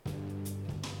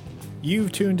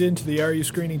You've tuned into the Are You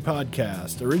Screening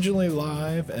podcast. Originally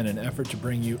live and an effort to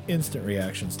bring you instant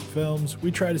reactions to films,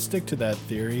 we try to stick to that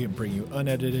theory and bring you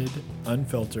unedited,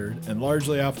 unfiltered, and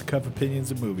largely off-the-cuff opinions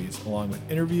of movies, along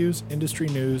with interviews, industry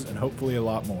news, and hopefully a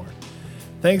lot more.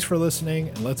 Thanks for listening,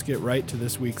 and let's get right to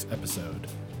this week's episode.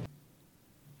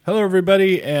 Hello,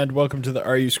 everybody, and welcome to the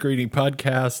Are You Screening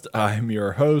podcast. I'm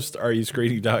your host,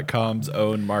 RUScreening.com's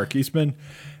own Mark Eastman.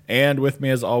 And with me,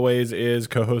 as always, is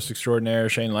co-host extraordinaire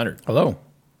Shane Leonard. Hello.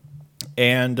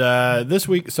 And this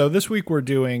week we're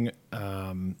doing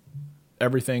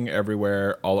Everything,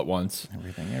 Everywhere, All at Once.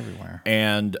 Everything, Everywhere.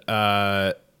 And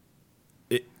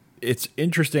it's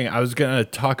interesting. I was going to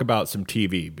talk about some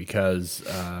TV because...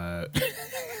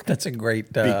 That's a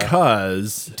great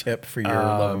tip for your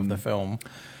love of the film.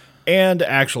 And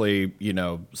actually,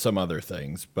 some other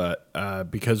things. But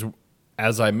because,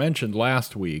 as I mentioned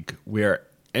last week, we are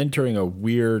entering a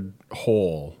weird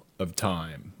hole of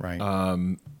time, right?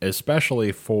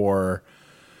 Especially for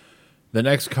the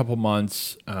next couple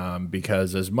months,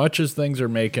 because as much as things are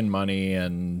making money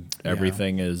and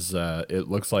everything is, it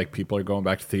looks like people are going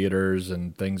back to theaters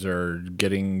and things are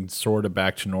getting sort of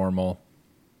back to normal.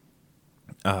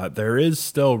 There is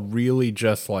still really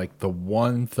just like the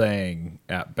one thing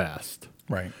at best,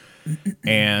 right?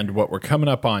 And what we're coming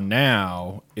up on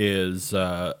now is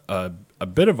a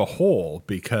bit of a hole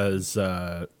because,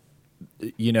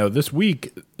 this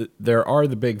week there are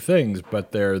the big things,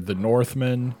 but they're The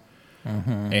Northman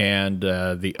and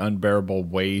the unbearable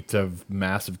weight of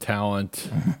massive talent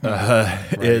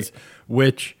is,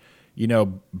 which,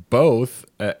 both,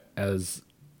 as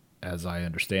I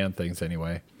understand things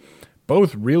anyway,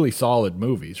 both really solid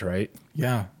movies, right?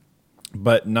 Yeah.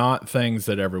 But not things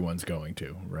that everyone's going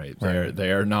to, right?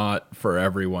 They are not for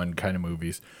everyone kind of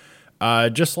movies.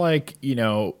 Just like,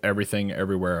 Everything,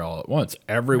 Everywhere, All at Once.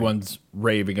 Everyone's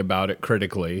raving about it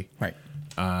critically. Right.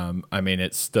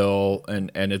 It's still,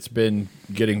 and it's been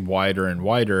getting wider and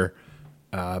wider,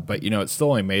 but, it still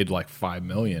only made like $5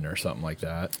 million or something like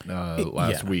that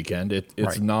last weekend.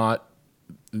 It's not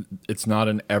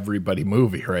an everybody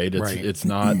movie, right? It's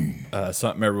not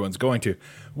something everyone's going to,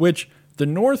 which... The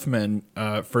Northman,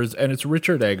 and it's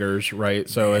Richard Eggers, right?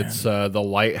 So it's The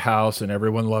Lighthouse, and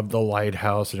everyone loved The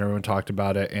Lighthouse, and everyone talked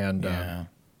about it. And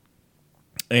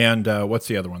what's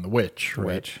the other one? The Witch, right?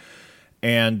 Witch.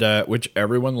 And which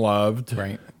everyone loved,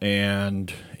 right?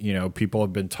 And people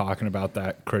have been talking about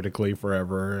that critically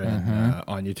forever. And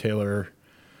Anya Taylor-Joy,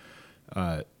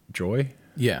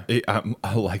 yeah. I'm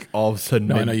like all of a sudden,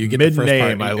 you get the first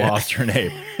mid-name, part. I lost her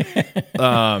name.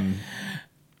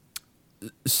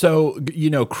 So,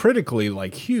 critically,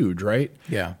 like, huge, right?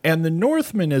 Yeah. And The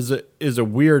Northman is a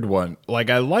weird one. Like,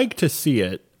 I like to see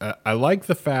it. I like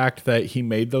the fact that he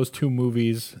made those two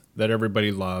movies that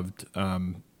everybody loved.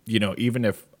 Even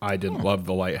if I didn't love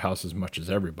The Lighthouse as much as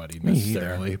everybody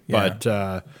necessarily.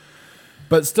 Yeah.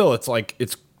 But still, it's like,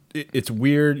 it's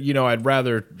weird. I'd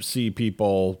rather see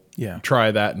people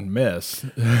try that and miss.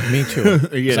 Me too.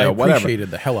 I appreciated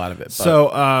the hell out of it.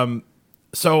 But.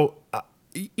 So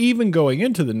even going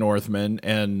into The Northman,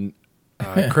 and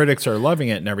critics are loving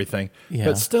it and everything,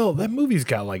 but still, that movie's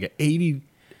got like an $80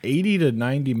 to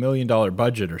 $90 million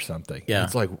budget or something. Yeah.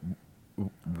 It's like,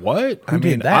 what? Who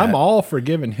did that? I'm all for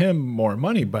giving him more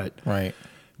money, but right.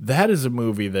 That is a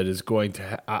movie that is going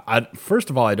to... first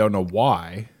of all, I don't know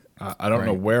why. I don't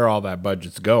know where all that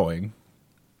budget's going.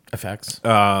 Effects,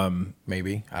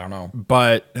 maybe, I don't know,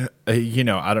 but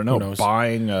I don't know.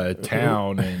 Buying a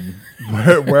town and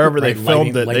wherever they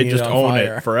filmed it, they just own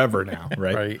it forever now,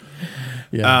 right? Right.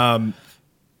 Yeah.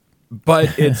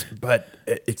 But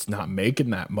it's not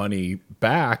making that money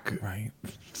back, right,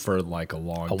 for like a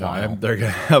long time. While. They're gonna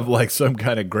have like some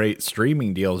kind of great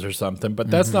streaming deals or something,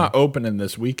 but that's not opening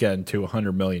this weekend to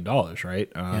 $100 million, right?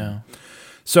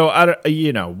 So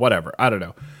whatever. I don't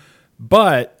know,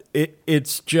 but.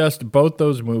 It's just both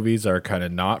those movies are kind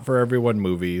of not for everyone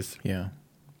movies. Yeah.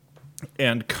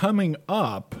 And coming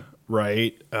up,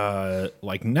 right,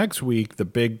 like next week, the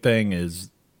big thing is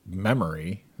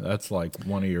Memory. That's like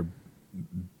one of your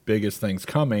biggest things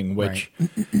coming, which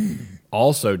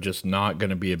also just not going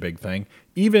to be a big thing.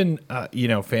 Even,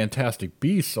 Fantastic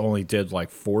Beasts only did like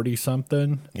 40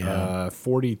 something,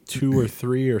 42 or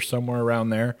 3 or somewhere around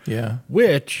there. Yeah.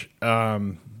 Which,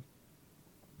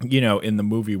 in the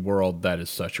movie world, that is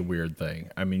such a weird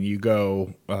thing. I mean, you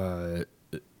go,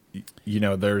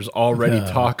 there's already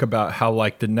talk about how,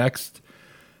 like, the next,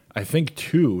 I think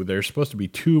there's supposed to be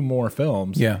 2 more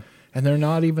films. Yeah. And they're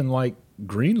not even, like,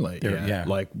 greenlit yet. Yeah.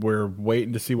 Like, we're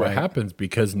waiting to see what happens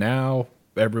because now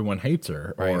everyone hates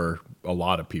her or a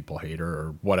lot of people hate her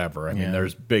or whatever. I mean,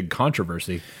 there's big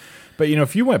controversy. But,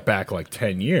 if you went back like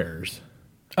 10 years...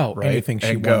 Oh, right? Anything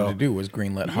she wanted to do was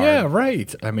greenlit hard. Yeah,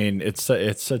 right. I mean, it's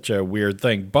such a weird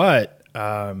thing. But,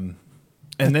 and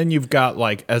then you've got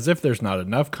like, as if there's not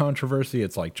enough controversy,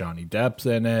 it's like Johnny Depp's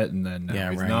in it, and then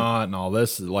now he's not, and all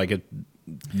this. Like, it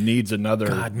needs another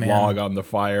log on the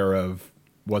fire of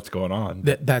what's going on.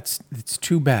 It's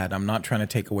too bad. I'm not trying to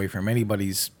take away from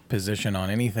anybody's position on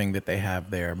anything that they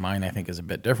have there. Mine, I think, is a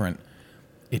bit different.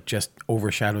 It just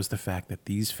overshadows the fact that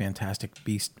these Fantastic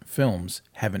Beast films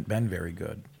haven't been very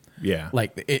good. Yeah.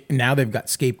 Like, now they've got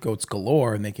scapegoats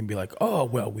galore, and they can be like, oh,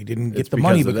 well, we didn't get the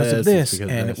money because of this.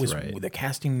 And it was the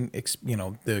casting,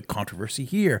 the controversy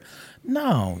here.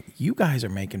 No, you guys are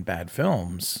making bad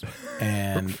films,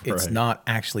 and it's not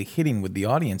actually hitting with the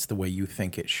audience the way you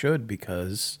think it should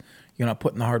because... You're not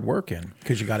putting the hard work in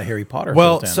because you got a Harry Potter.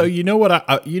 Well, so you know what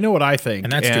I think,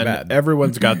 and that's too bad.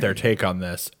 Everyone's got their take on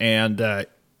this, and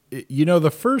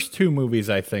the first two movies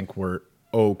I think were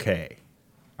okay.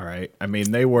 All right, I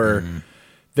mean they were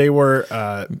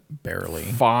barely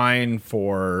fine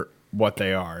for what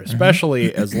they are,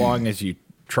 especially as long as you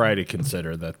try to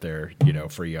consider that they're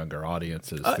for younger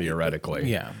audiences theoretically.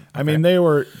 Yeah, okay. I mean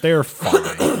they're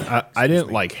fine. I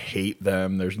didn't like hate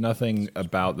them. There's nothing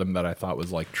about them that I thought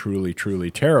was like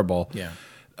truly terrible.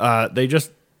 Yeah, they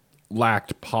just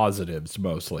lacked positives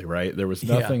mostly, right? There was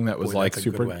nothing that was like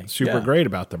super great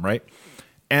about them, right?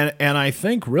 And I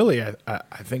think really I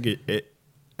think it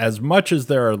as much as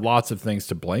there are lots of things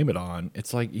to blame it on,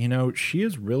 it's like she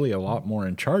is really a lot more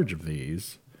in charge of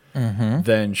these.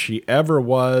 Than she ever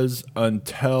was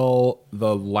until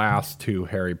the last two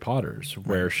Harry Potters,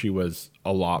 where she was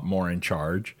a lot more in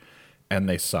charge, and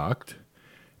they sucked.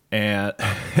 And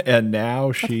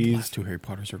now she's the last two Harry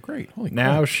Potters are great. Holy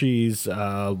now crap. She's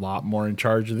a lot more in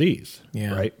charge of these.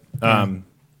 Yeah. Right.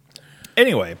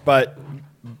 Anyway, but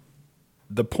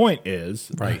the point is,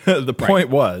 the point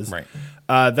was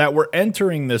that we're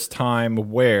entering this time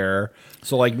where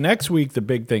like next week the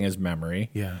big thing is memory.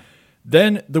 Yeah.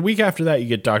 Then the week after that, you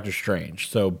get Doctor Strange.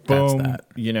 So boom,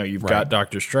 you've got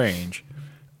Doctor Strange,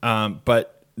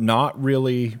 but not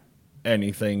really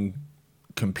anything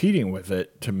competing with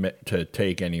it to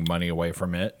take any money away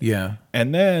from it. Yeah.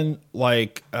 And then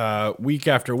like week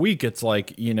after week, it's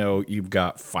like you've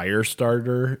got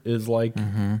Firestarter is like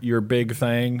your big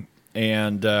thing,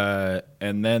 and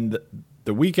then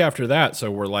the week after that,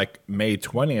 so we're like May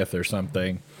 20th or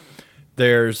something.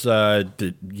 There's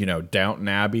Downton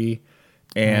Abbey.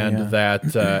 And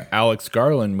that Alex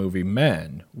Garland movie,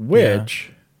 Men,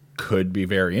 which could be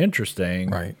very interesting.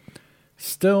 Right.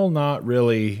 Still not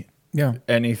really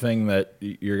anything that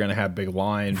you're going to have big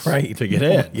lines to get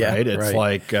in. Right. It's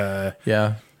like,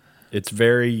 it's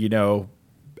very,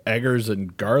 Eggers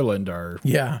and Garland are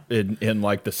in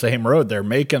like the same road. They're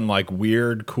making like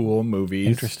weird, cool movies.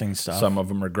 Interesting stuff. Some of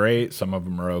them are great. Some of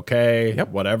them are okay.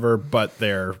 Whatever. But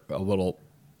they're a little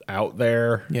out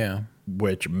there. Yeah.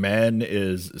 Which Men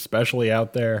is especially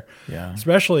out there. Yeah.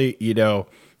 Especially,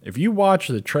 if you watch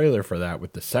the trailer for that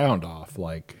with the sound off,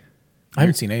 like... I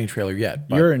haven't seen any trailer yet.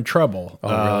 But you're in trouble.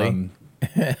 Oh, really?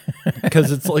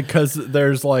 Because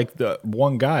there's like the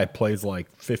one guy plays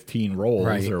like 15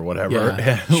 roles or whatever.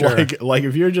 Yeah, and sure. like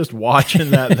if you're just watching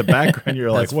that in the background,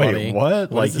 you're like, wait, funny.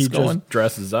 what? Like he going? just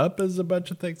dresses up as a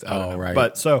bunch of things. I don't know. Right.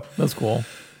 But so... That's cool.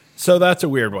 So that's a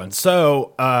weird one.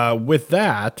 So with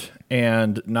that...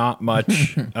 And not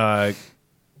much,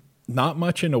 not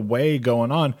much in a way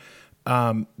going on.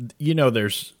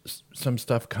 There's some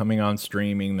stuff coming on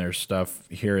streaming. There's stuff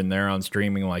here and there on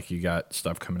streaming. Like you got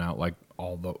stuff coming out like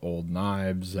all the old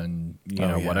Knives and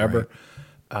whatever.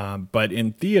 Right. But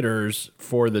in theaters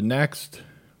for the next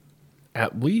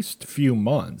at least few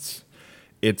months,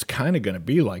 it's kind of going to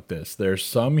be like this. There's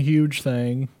some huge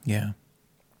thing. Yeah.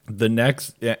 The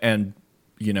next and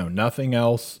nothing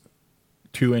else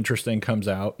too interesting comes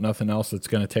out. Nothing else that's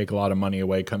going to take a lot of money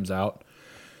away comes out.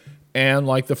 And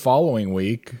like the following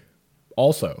week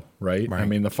also, right? I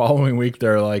mean, the following week,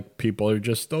 they're like, people are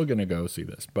just still going to go see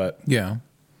this. But yeah.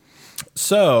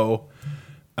 So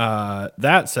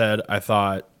that said, I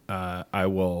thought I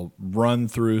will run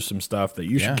through some stuff that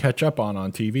you should catch up on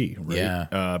TV, right?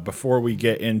 Yeah. Before we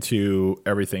get into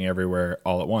Everything Everywhere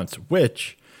All at Once,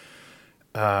 which...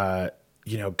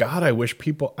 God, I wish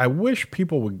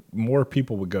more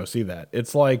people would go see that.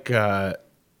 It's like, I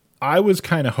was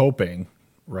kind of hoping,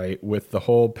 right, with the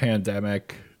whole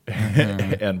pandemic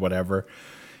and whatever,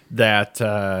 that,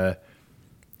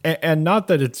 and not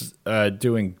that it's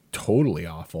doing totally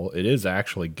awful. It is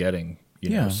actually getting,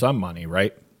 some money,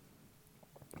 right?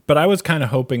 But I was kind of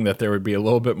hoping that there would be a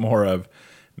little bit more of,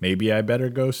 maybe I better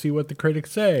go see what the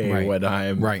critics say when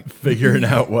I'm figuring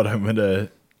out what I'm going to,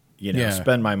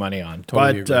 spend my money on.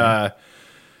 Totally but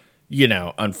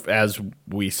as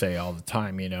we say all the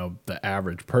time, the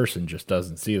average person just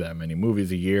doesn't see that many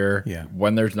movies a year. Yeah.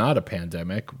 When there's not a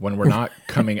pandemic, when we're not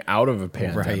coming out of a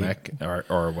pandemic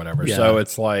or whatever. Yeah. So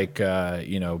it's like,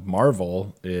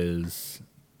 Marvel is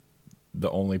the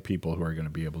only people who are going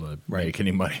to be able to make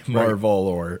any money. Marvel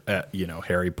or,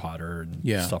 Harry Potter and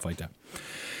stuff like that.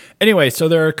 Anyway, so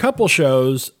there are a couple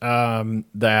shows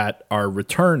that are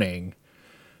returning,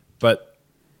 but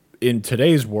in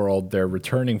today's world, they're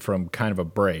returning from kind of a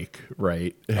break,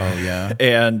 right? Oh, yeah.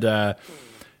 and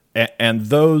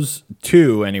those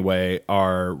two, anyway,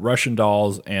 are Russian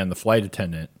Dolls and The Flight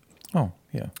Attendant. Oh,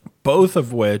 yeah. Both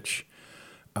of which,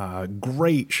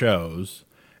 great shows.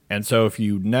 And so if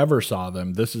you never saw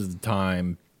them, this is the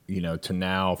time, to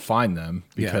now find them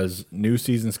because new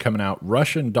season's coming out.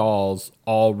 Russian Dolls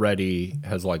already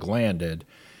has landed.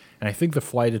 And I think The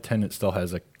Flight Attendant still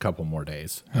has a couple more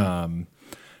days.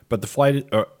 But the flight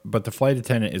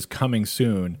attendant is coming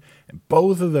soon. And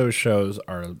both of those shows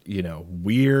are,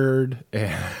 weird,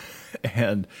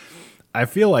 and I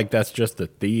feel like that's just the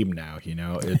theme now.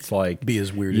 It's like be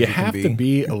as weird. You as you have can to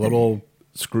be a little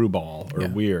screwball or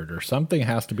weird, or something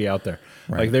has to be out there.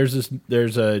 Right. Like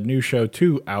there's a new show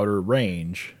too, Outer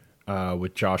Range,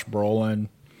 with Josh Brolin.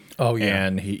 Oh yeah,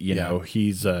 and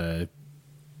he's a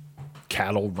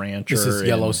cattle rancher. This is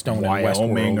Yellowstone, in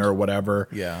Wyoming or whatever.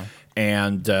 Yeah.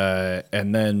 And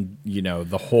then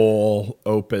the hole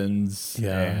opens,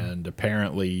 and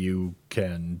apparently you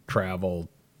can travel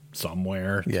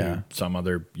somewhere to some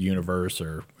other universe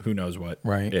or who knows what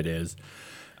it is.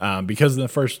 Because in the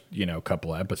first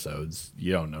couple episodes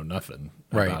you don't know nothing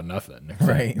about nothing.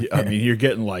 Right. I mean, you're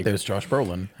getting there's Josh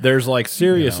Brolin. There's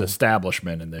serious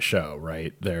establishment in the show,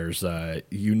 right? There's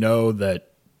that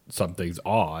something's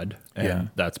odd, and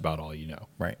that's about all you know.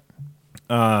 Right.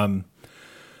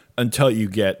 Until you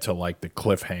get to the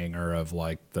cliffhanger of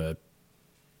the,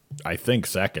 I think,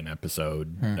 second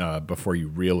episode before you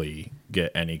really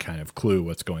get any kind of clue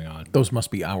what's going on. Those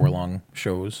must be hour-long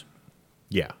shows.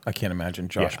 Yeah. I can't imagine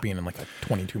Josh being in a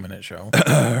 22-minute show.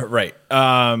 Right.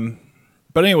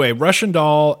 But anyway, Russian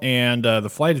Doll and The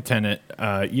Flight Attendant,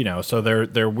 so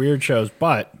they're weird shows,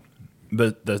 but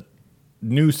the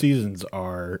new seasons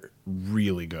are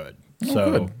really good.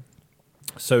 So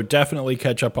definitely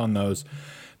catch up on those.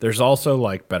 There's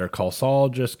also Better Call Saul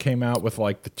just came out with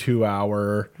the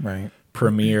 2-hour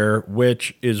premiere,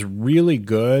 which is really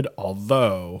good.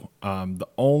 Although the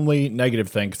only negative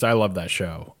thing, because I love that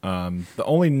show, the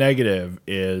only negative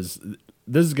is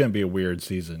this is going to be a weird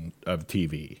season of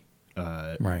TV.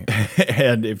 Right.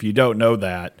 And if you don't know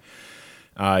that,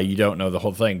 you don't know the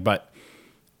whole thing. But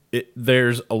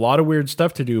there's a lot of weird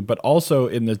stuff to do. But also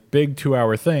in this big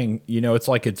 2-hour thing, it's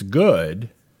it's good,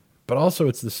 but also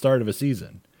it's the start of a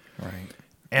season. Right.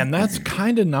 And that's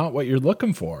kind of not what you're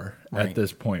looking for at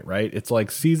this point, right? It's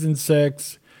season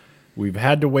 6. We've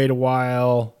had to wait a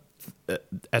while.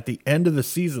 At the end of the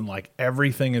season,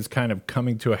 everything is kind of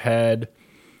coming to a head.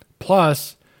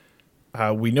 Plus,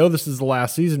 we know this is the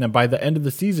last season, and by the end of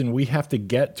the season, we have to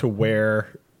get to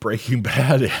where Breaking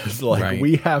Bad is.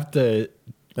 We have to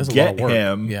get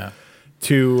him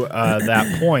to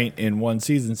that point in one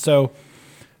season. So,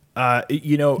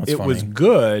 it was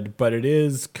good, but it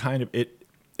is kind of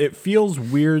it feels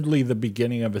weirdly the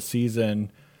beginning of a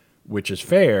season, which is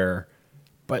fair,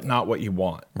 but not what you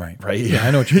want. Right. Yeah,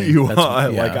 I know what you mean.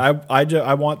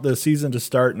 I want the season to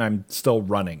start and I'm still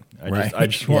running. I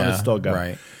just want to still go.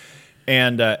 Right.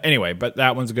 And anyway, but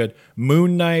that one's good.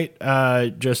 Moon Knight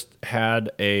just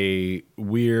had a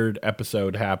weird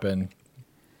episode happen.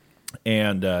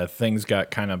 And things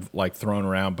got kind of thrown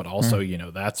around, but also,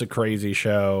 that's a crazy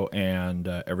show and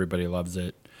everybody loves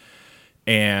it.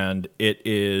 And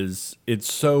it's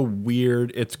so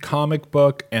weird. It's comic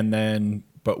book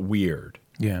but weird.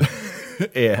 Yeah.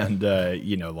 And,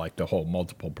 the whole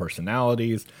multiple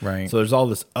personalities. Right. So there's all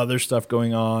this other stuff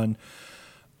going on.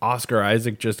 Oscar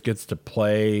Isaac just gets to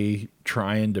play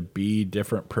trying to be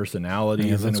different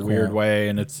personalities in a weird way.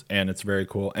 And it's very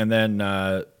cool. And then,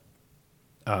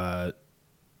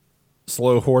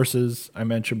 Slow Horses, I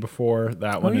mentioned before.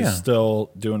 That one is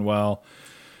still doing well.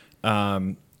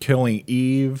 Killing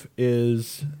Eve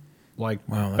is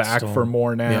back for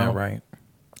more now. Yeah, right.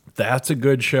 That's a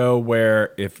good show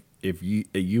where if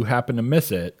you happen to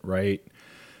miss it, right?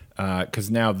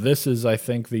 Because now this is, I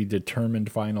think, the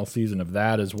determined final season of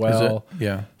that as well. Is it?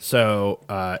 Yeah. So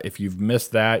if you've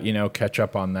missed that, catch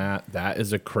up on that. That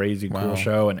is a crazy cool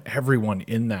show, and everyone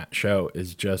in that show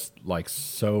is just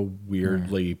so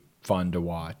weirdly fun to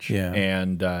watch. Yeah.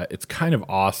 And it's kind of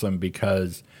awesome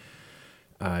because,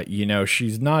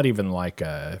 she's not even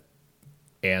a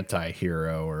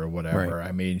anti-hero or whatever. Right.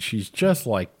 I mean, she's just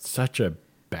like such a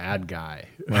bad guy,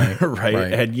 right?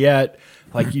 Right? And yet,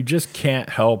 like, you just can't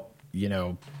help,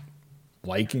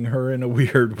 liking her in a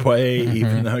weird way,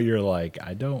 even though you're like,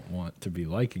 I don't want to be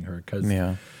liking her because,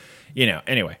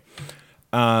 anyway.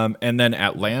 And then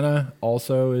Atlanta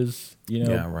also is,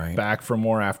 back for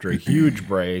more after a huge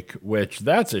break, which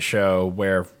that's a show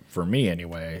where, for me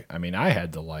anyway, I mean, I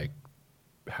had to like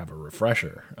have a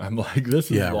refresher. I'm like,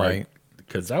 this is like,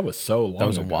 because that was so long. That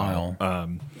was ago. A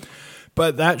while.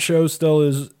 But that show still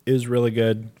is really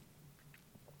good.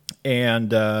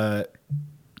 And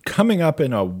coming up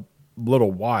in a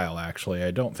little while, actually,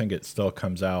 I don't think it still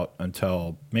comes out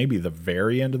until maybe the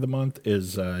very end of the month,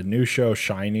 is a new show,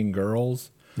 Shining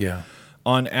Girls. Yeah.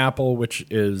 On Apple, which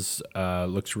is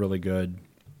looks really good.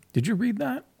 Did you read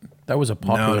that? That was a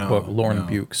popular book, Lauren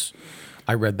Bukes.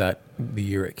 I read that the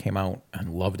year it came out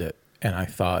and loved it. And I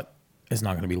thought, it's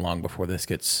not going to be long before this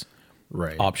gets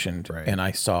optioned. Right. And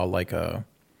I saw like I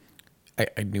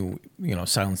knew,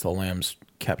 Silence of the Lambs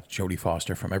kept Jodie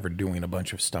Foster from ever doing a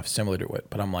bunch of stuff similar to it.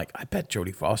 But I'm like, I bet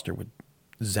Jodie Foster would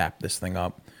zap this thing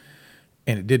up.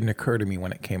 And it didn't occur to me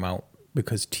when it came out,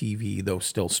 because TV, though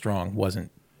still strong,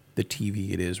 wasn't the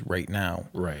TV it is right now.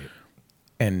 Right.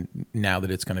 And now that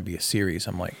it's going to be a series,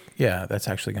 I'm like, yeah, that's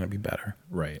actually going to be better.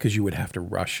 Right. Because you would have to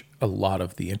rush a lot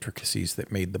of the intricacies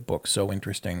that made the book so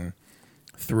interesting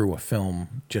through a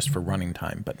film just for running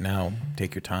time. But now,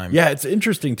 take your time. Yeah, it's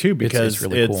interesting too, because it's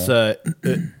really cool.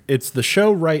 It's the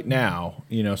show right now.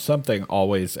 Something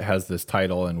always has this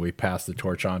title, and we pass the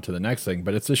torch on to the next thing.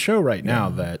 But it's a show right now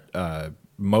that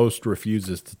most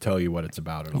refuses to tell you what it's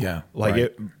about at all. Yeah,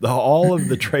 like all of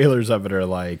the trailers of it are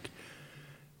like,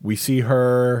 we see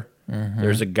her,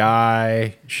 there's a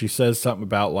guy, she says something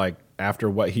about like after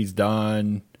what he's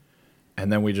done,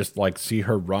 and then we just like see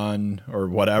her run or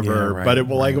whatever, but it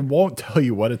will it won't tell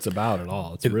you what it's about at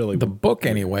all. It's really the book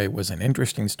anyway was an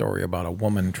interesting story about a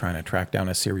woman trying to track down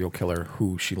a serial killer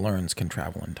who she learns can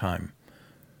travel in time,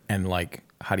 and like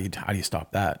how do you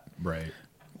stop that? Right.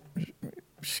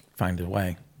 Find a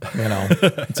way.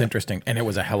 It's interesting, and it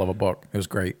was a hell of a book. It was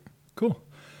great. Cool.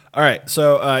 All right,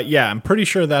 so I'm pretty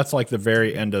sure that's like the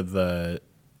very end of the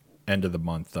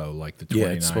month, though, like the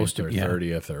 29th or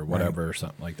 30th or whatever, or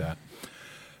something like that.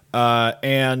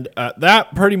 And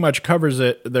that pretty much covers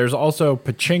it. There's also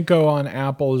Pachinko on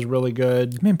Apple is really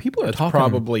good. Man, people are talking.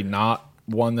 Probably not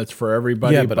one that's for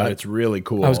everybody, but it's really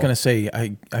cool. I was going to say,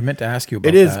 I meant to ask you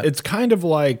about that. It's kind of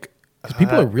like,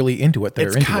 people are really into it.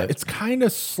 It's kind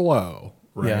of slow,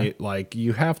 right? Yeah. Like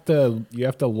you have to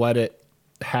let it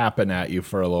happen at you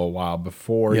for a little while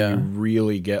before you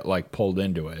really get like pulled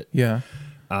into it. Yeah.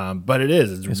 But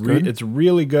it's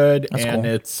really good.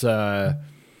 That's cool.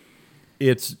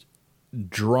 It's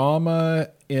drama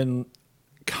in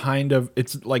kind of,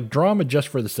 it's like drama just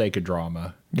for the sake of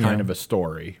drama, kind of a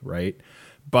story, right?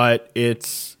 But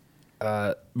it's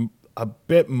a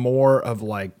bit more of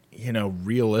like,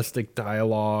 realistic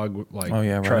dialogue, like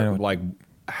like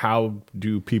how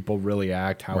do people really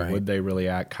act? How would they really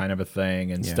act? Kind of a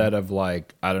thing, instead of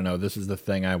like, I don't know, this is the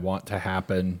thing I want to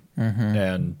happen,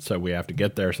 and so we have to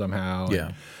get there somehow.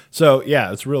 Yeah. So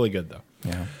it's really good though.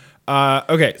 Yeah.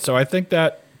 Okay, so I think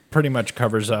that pretty much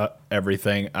covers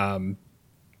everything. So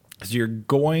you're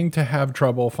going to have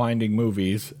trouble finding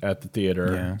movies at the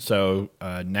theater. Yeah. So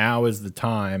now is the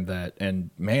time that,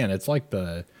 and man, it's like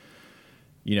they're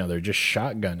just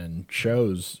shotgunning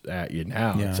shows at you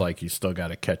now. Yeah. It's like you still got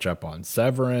to catch up on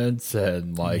Severance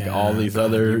and like all these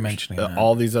other,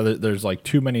 there's like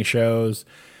too many shows.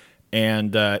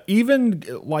 And even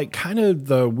like kind of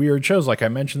the weird shows, like I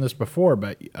mentioned this before,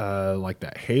 but like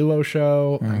that Halo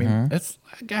show, I mean, it's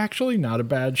actually not a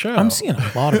bad show. I'm seeing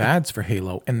a lot of ads for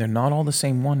Halo, and they're not all the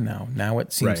same one now. Now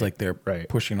it seems like they're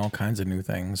pushing all kinds of new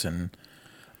things. And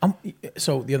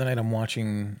so the other night I'm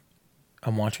watching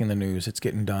the news. It's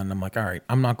getting done. I'm like, all right,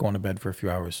 I'm not going to bed for a few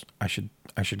hours. I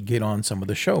should get on some of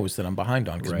the shows that I'm behind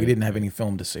on, because we didn't have any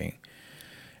film to see.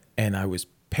 And I was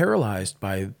paralyzed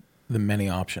by the many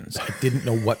options. I didn't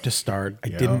know what to start. I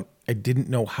didn't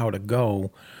know how to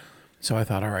go. So I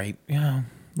thought, all right,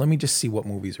 let me just see what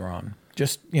movies are on.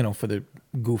 Just, for the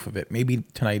goof of it. Maybe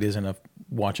tonight isn't a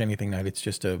watch anything night. It's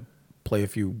just to play a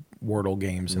few Wordle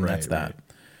games, and that's that.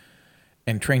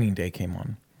 And Training Day came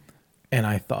on. And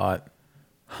I thought,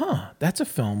 that's a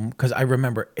film, because I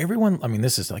remember everyone, I mean,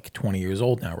 this is like 20 years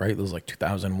old now, right? It was like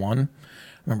 2001.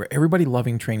 I remember everybody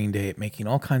loving Training Day, making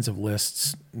all kinds of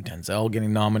lists, Denzel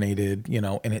getting nominated,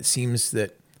 and it seems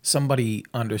that somebody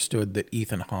understood that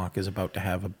Ethan Hawke is about to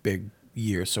have a big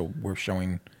year, so we're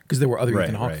showing, because there were other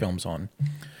Ethan Hawke films on.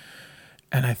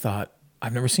 And I thought,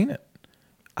 I've never seen it.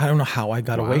 I don't know how I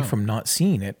got away from not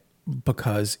seeing it,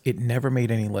 because it never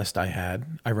made any list I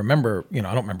had. I remember, I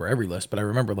don't remember every list, but I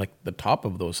remember like the top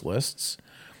of those lists.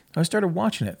 I started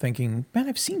watching it thinking, man,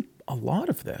 I've seen a lot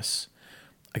of this.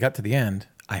 I got to the end.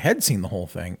 I had seen the whole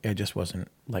thing. I just wasn't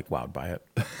like wowed by it.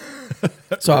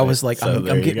 So I was like, so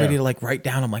I'm getting ready to like write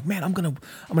down. I'm like, man, I'm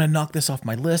gonna knock this off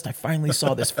my list. I finally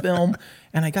saw this film,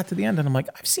 and I got to the end, and I'm like,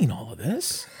 I've seen all of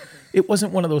this. It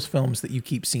wasn't one of those films that you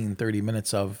keep seeing 30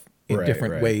 minutes of in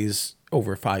different ways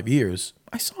over 5 years.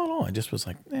 I saw it all. I just was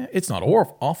like, it's not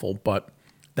awful, but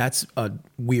that's a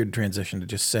weird transition to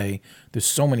just say there's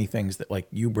so many things that like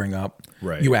you bring up.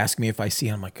 Right. You ask me if I see,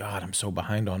 and I'm like, God, I'm so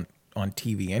behind on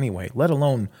TV anyway, let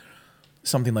alone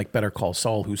something like Better Call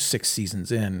Saul, who's 6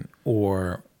 seasons in,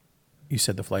 or you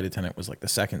said The Flight Attendant was like the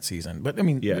 2nd season. But I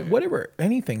mean, whatever,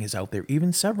 anything is out there,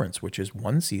 even Severance, which is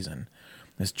 1 season.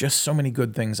 There's just so many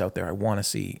good things out there I want to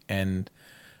see. And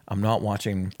I'm not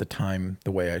watching the time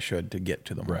the way I should to get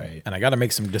to them. Right. And I got to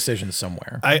make some decisions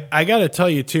somewhere. I got to tell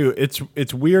you too,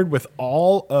 it's weird with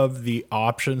all of the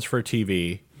options for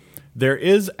TV. There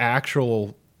is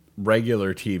actual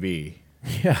regular TV.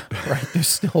 Yeah, right. There's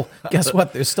still, guess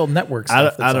what? There's still network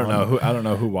stuff. I don't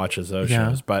know who watches those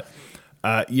shows, but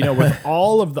with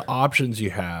all of the options you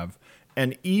have,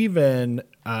 and even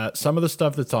some of the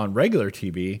stuff that's on regular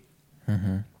TV,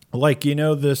 like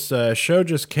this show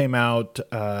just came out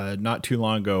not too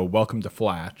long ago, Welcome to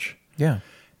Flatch. Yeah,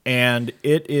 and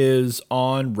it is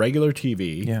on regular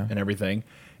TV and everything,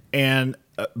 and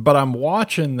but I'm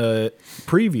watching the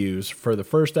previews for the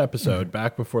first episode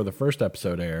back before the first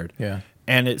episode aired. Yeah.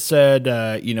 And it said,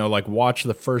 like watch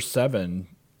the first 7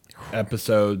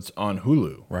 episodes on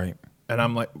Hulu. Right. And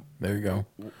I'm like, there you go.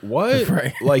 What?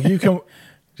 Right. Like you can,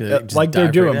 like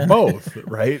they're doing both,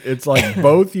 right? It's like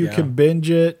both you can binge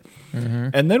it.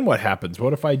 And then what happens?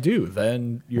 What if I do?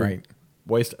 Then you're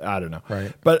I don't know.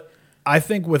 Right. But I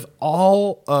think with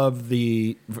all of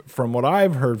from what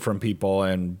I've heard from people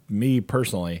and me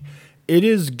personally, it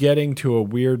is getting to a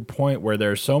weird point where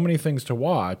there's so many things to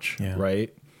watch,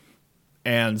 right?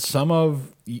 And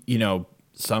some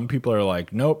people are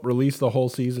like, nope, release the whole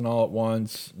season all at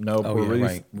once. Nope,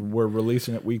 we're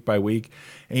releasing it week by week.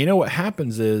 And what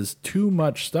happens is too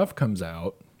much stuff comes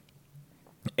out,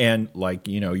 and like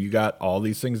you got all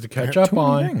these things to catch up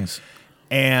on,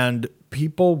 and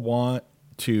people want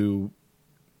to.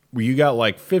 You got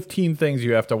like 15 things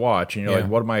you have to watch, and you're like,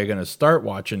 what am I going to start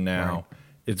watching now? Right.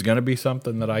 It's going to be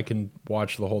something that I can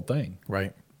watch the whole thing.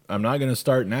 Right. I'm not going to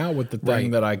start now with the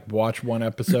thing that I watch one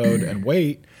episode and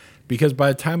wait, because by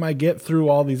the time I get through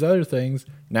all these other things,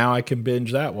 now I can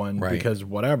binge that one because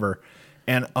whatever.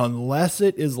 And unless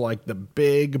it is like the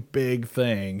big, big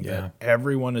thing that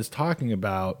everyone is talking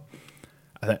about,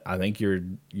 I think you're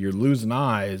losing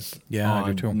eyes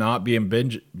on not being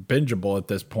bingeable at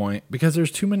this point, because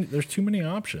there's too many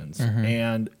options.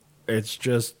 And it's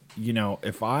just,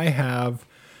 if I have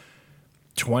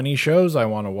 20 shows I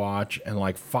want to watch, and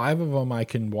like 5 of them I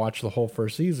can watch the whole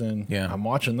first season. Yeah, I'm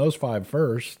watching those 5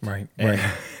 first, right?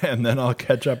 And then I'll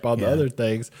catch up on the other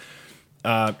things.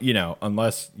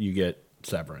 Unless you get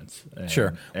Severance.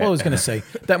 Sure. Well, I was going to say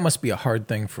that must be a hard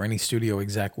thing for any studio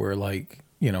exec, where like,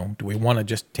 do we want to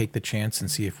just take the chance and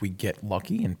see if we get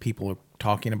lucky and people are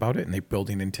talking about it and they're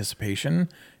building anticipation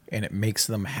and it makes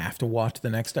them have to watch the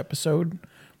next episode?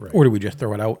 Right. Or do we just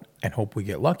throw it out and hope we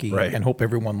get lucky and hope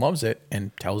everyone loves it and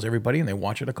tells everybody and they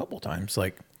watch it a couple times?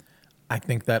 Like, I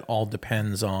think that all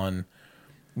depends on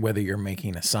whether you're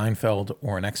making a Seinfeld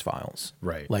or an X-Files.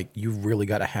 Right. Like, you've really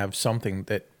got to have something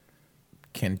that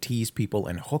can tease people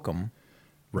and hook them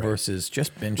versus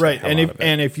just binge the hell out of it.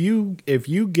 And if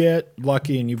you get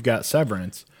lucky and you've got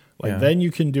Severance, then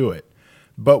you can do it.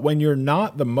 But when you're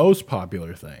not the most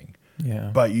popular thing,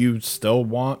 but you still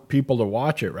want people to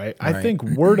watch it, right? I think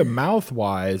word of mouth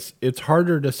wise, it's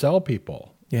harder to sell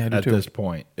people at this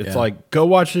point. It's like, go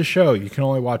watch this show. You can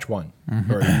only watch 1,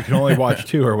 or you can only watch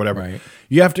 2 or whatever. Right.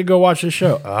 You have to go watch this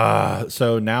show.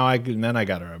 So now I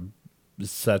got to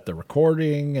set the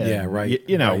recording. And,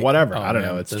 whatever. I don't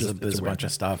know. It's there's a bunch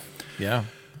of stuff. Yeah.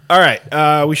 All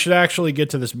right. We should actually get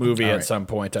to this movie at some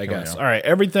point, I guess. All right.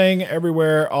 Everything,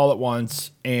 Everywhere, All at Once.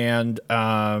 And, where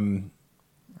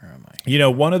am I?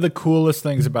 One of the coolest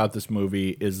things about this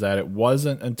movie is that it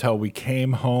wasn't until we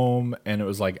came home and it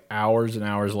was like hours and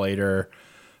hours later.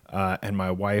 And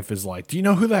my wife is like, do you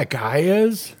know who that guy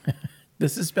is?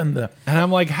 This has been and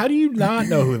I'm like, how do you not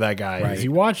know who that guy is?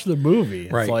 You watched the movie.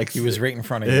 It's like he was right in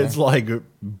front of you. It's like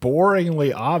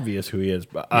boringly obvious who he is.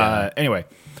 But anyway.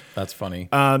 That's funny.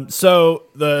 So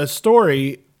the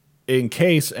story, in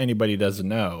case anybody doesn't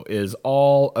know, is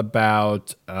all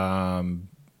about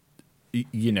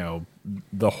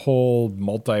the whole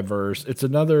multiverse. It's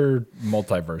another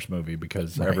multiverse movie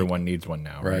because everyone needs one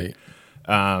now, right?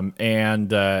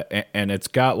 And it's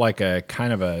got like a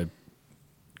kind of a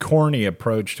corny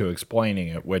approach to explaining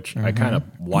it, which I kind of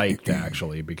liked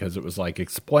actually, because it was like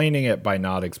explaining it by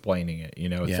not explaining it. You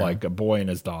know, it's like a boy and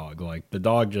his dog. Like the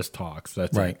dog just talks.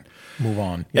 That's right. It. Move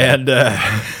on.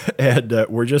 Yeah. And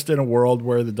we're just in a world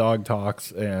where the dog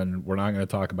talks, and we're not going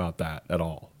to talk about that at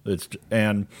all.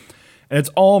 And it's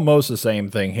almost the same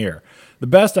thing here. The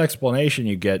best explanation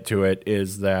you get to it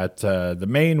is that the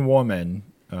main woman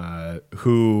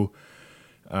who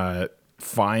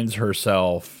finds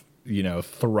herself, you know,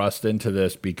 thrust into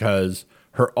this because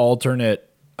her alternate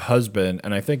husband,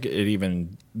 and I think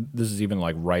this is even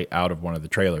like right out of one of the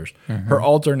trailers, her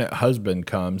alternate husband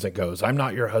comes and goes, "I'm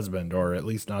not your husband," or at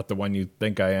least not the one you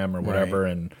think I am, or whatever,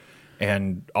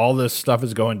 and all this stuff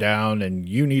is going down, and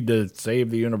you need to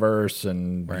save the universe,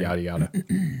 and yada yada.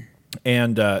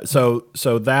 And so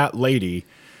that lady,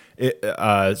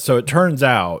 so it turns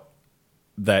out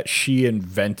that she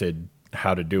invented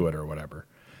how to do it or whatever.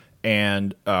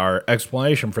 And our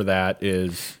explanation for that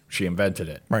is she invented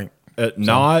it. Right.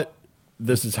 Not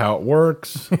this is how it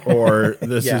works, or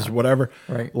this is whatever.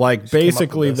 Right. Like Just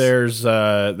basically there's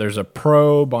a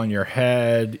probe on your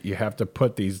head. You have to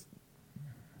put these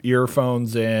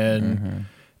earphones in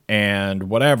and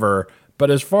whatever. But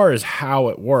as far as how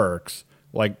it works,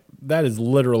 like that is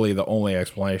literally the only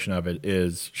explanation of it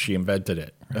is she invented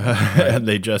it. And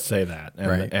they just say that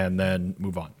and then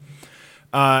move on.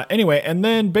 Anyway, and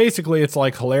then basically it's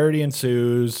like hilarity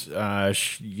ensues.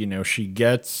 She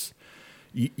gets,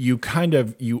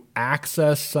 you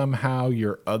access somehow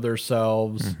your other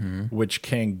selves, which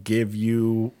can give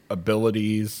you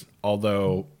abilities,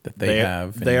 although that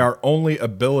they are only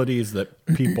abilities that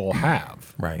people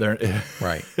have. Right.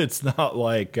 It's not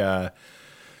like,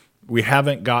 we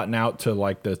haven't gotten out to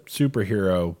like the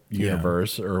superhero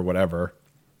universe or whatever.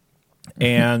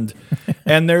 And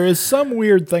there is some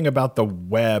weird thing about the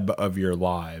web of your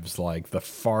lives, like the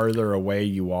farther away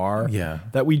you are,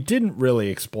 that we didn't really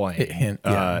explain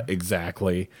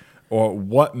exactly, or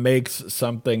what makes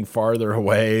something farther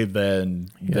away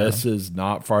than this is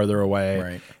not farther away.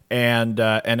 Right. And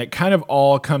it kind of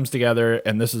all comes together,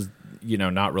 and this is,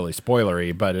 not really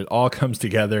spoilery, but it all comes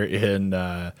together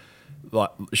in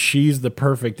she's the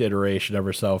perfect iteration of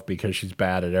herself because she's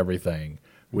bad at everything,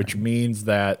 which means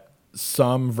that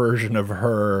some version of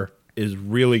her is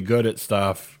really good at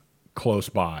stuff close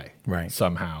by,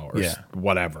 somehow, or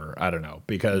whatever. I don't know,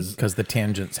 because the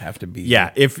tangents have to be.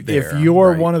 Yeah, if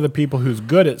you're one of the people who's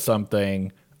good at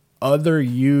something, other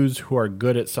yous who are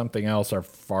good at something else are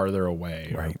farther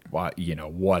away, or,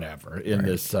 whatever in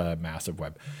this massive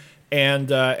web,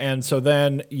 and so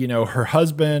then her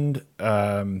husband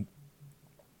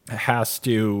has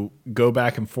to go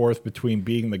back and forth between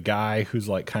being the guy who's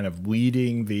like kind of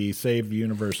leading the Save the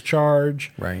Universe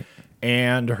charge,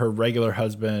 and her regular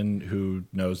husband who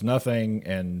knows nothing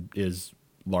and is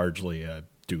largely a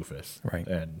doofus,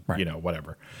 and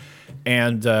whatever.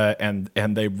 And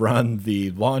they run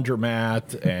the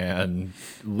laundromat and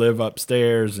live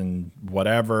upstairs and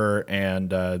whatever, and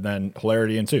then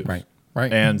hilarity ensues. Right.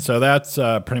 And so that's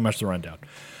pretty much the rundown.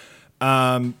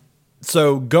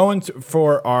 So going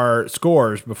for our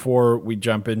scores before we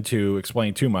jump into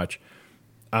explaining too much,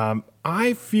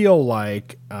 I feel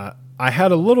like I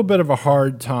had a little bit of a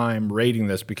hard time rating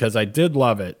this because I did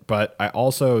love it, but I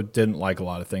also didn't like a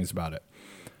lot of things about it.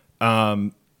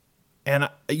 And,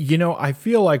 I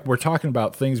feel like we're talking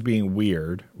about things being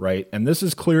weird, right? And this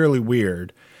is clearly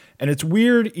weird. And it's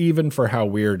weird even for how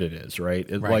weird it is, right?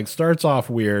 It like starts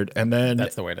off weird, and then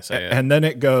that's the way to say it. And then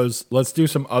it goes, let's do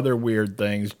some other weird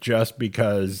things just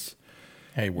because.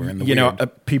 Hey, we're in the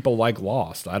weird. People like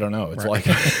Lost. I don't know. It's like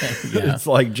it's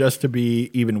like just to be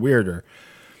even weirder.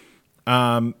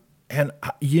 And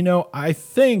I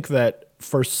think that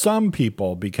for some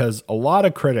people, because a lot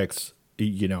of critics,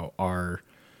 are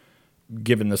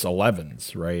giving this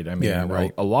 11s, right? I mean,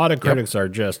 a lot of critics are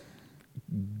just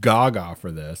gaga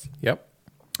for this. Yep.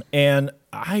 And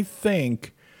I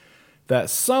think that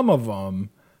some of them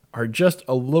are just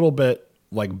a little bit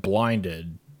like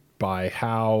blinded by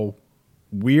how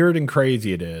weird and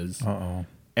crazy it is.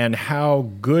 And how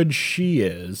good she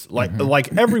is.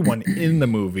 Like everyone in the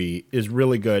movie is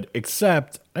really good,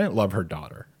 except I didn't love her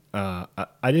daughter. I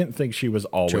didn't think she was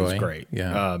always Joy. great.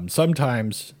 Yeah.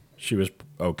 Sometimes she was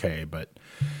okay, but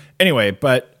anyway,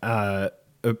 but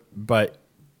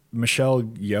Michelle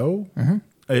Yeoh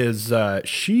is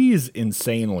she's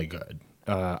insanely good.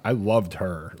 I loved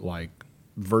her like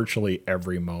virtually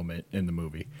every moment in the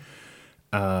movie.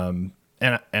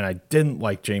 and I didn't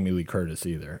like Jamie Lee Curtis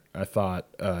either. I thought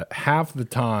half the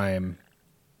time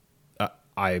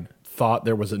I thought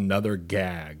there was another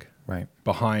gag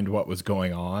behind what was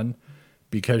going on,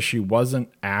 because she wasn't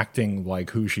acting like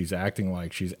who she's acting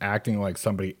like. She's acting like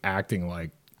somebody acting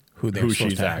like who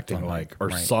she's acting like,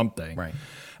 or something. Right.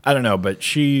 I don't know, but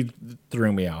she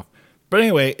threw me off. But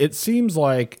anyway, it seems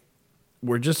like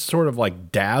we're just sort of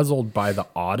like dazzled by the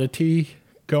oddity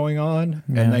going on,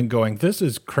 and then going, this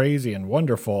is crazy and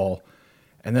wonderful,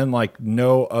 and then like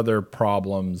no other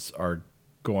problems are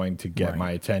going to get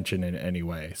my attention in any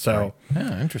way. So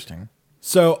interesting.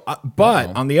 So,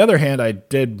 but on the other hand, I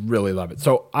did really love it.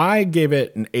 So I gave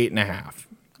it an 8.5.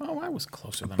 Oh, I was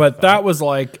closer than But that was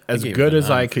like as good as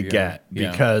I could get,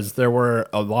 because there were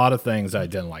a lot of things I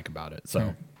didn't like about it.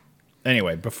 So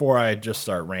anyway, before I just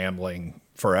start rambling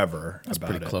forever that's about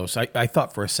pretty close. I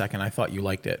thought for a second, I thought you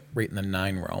liked it right in the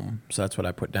 9 realm. So that's what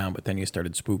I put down. But then you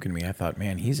started spooking me. I thought,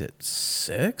 man, he's at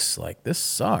 6? Like, this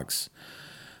sucks.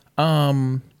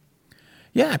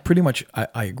 Yeah, pretty much.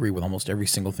 I agree with almost every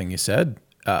single thing you said.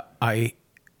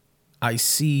 I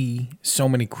see so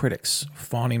many critics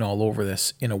fawning all over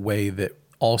this in a way that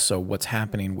also what's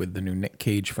happening with the new Nick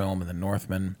Cage film and The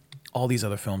Northman, all these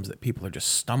other films that people are just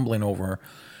stumbling over,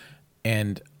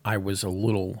 and I was a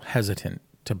little hesitant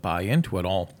to buy into it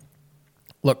all.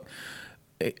 Look,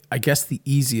 I guess the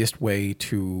easiest way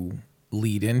to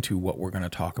lead into what we're going to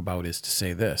talk about is to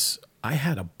say this. I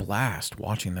had a blast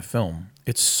watching the film.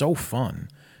 It's so fun.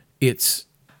 It's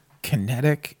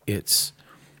kinetic. It's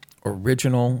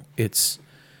original. It's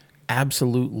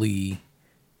absolutely,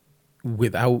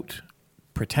 without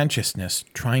pretentiousness,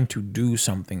 trying to do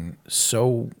something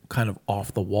so kind of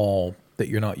off the wall that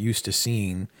you're not used to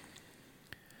seeing.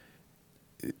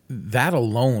 That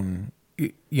alone,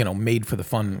 made for the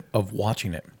fun of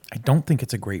watching it. I don't think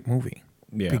it's a great movie.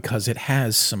 Yeah. Because it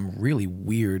has some really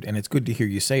weird, and it's good to hear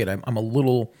you say it.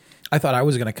 I thought I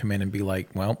was going to come in and be like,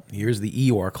 well, here's the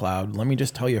Eeyore cloud. Let me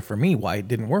just tell you for me why it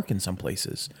didn't work in some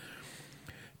places.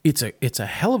 It's a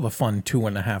hell of a fun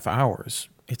 2.5 hours.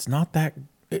 It's not that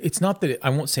I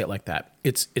won't say it like that.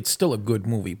 It's still a good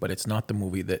movie, but it's not the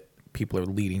movie that people are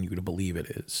leading you to believe it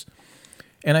is.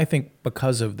 And I think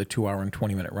because of the 2 hour and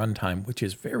 20 minute runtime, which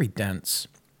is very dense,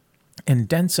 and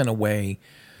dense in a way,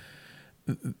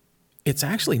 it's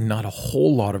actually not a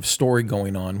whole lot of story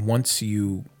going on once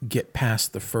you get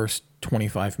past the first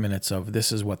 25 minutes of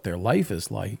this is what their life is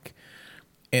like.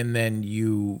 And then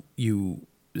you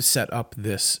set up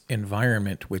this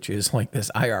environment, which is like this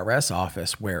IRS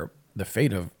office where the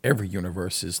fate of every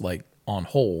universe is like on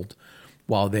hold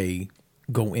while they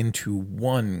go into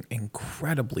one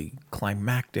incredibly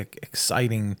climactic,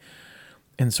 exciting,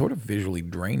 and sort of visually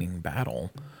draining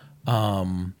battle.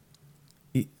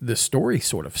 The story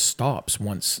sort of stops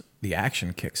once the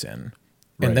action kicks in.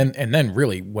 Right. And then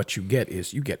really what you get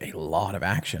is you get a lot of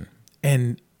action.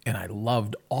 And I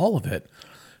loved all of it,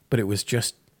 but it was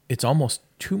just, it's almost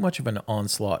too much of an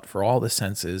onslaught for all the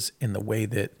senses in the way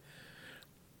that,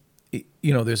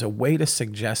 there's a way to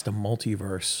suggest a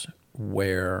multiverse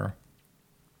where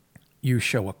you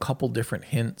show a couple different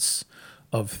hints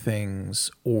of things,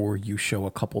 or you show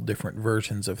a couple different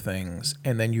versions of things,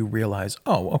 and then you realize,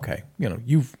 oh, okay,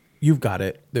 you've got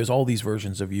it. There's all these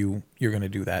versions of you. You're going to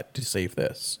do that to save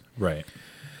this. Right.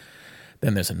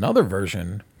 Then there's another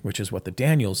version, which is what the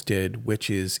Daniels did, which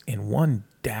is in one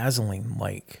dazzling,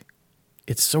 like,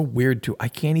 it's so weird I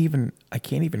can't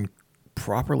even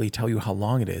properly tell you how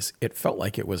long it is. It felt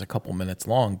like it was a couple minutes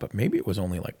long, but maybe it was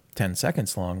only like 10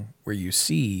 seconds long, where you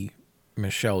see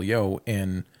Michelle Yeoh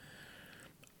in,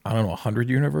 I don't know, 100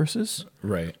 universes.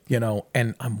 Right.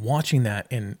 And I'm watching that,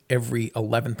 and every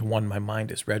 11th one, my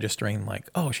mind is registering like,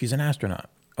 oh, she's an astronaut.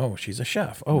 Oh, she's a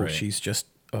chef. Oh, right. She's just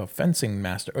a fencing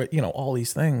master. Or, all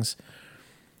these things.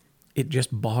 It just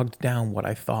bogged down what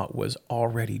I thought was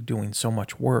already doing so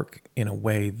much work in a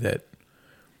way that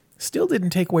still didn't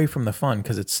take away from the fun,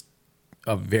 because it's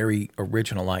a very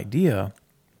original idea,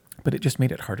 but it just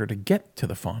made it harder to get to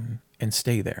the fun and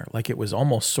stay there. Like, it was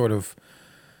almost sort of,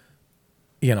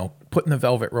 putting the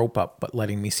velvet rope up, but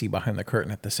letting me see behind the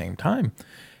curtain at the same time.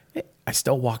 I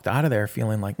still walked out of there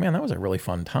feeling like, man, that was a really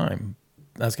fun time.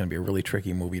 That's going to be a really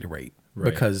tricky movie to rate.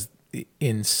 Right. Because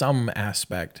in some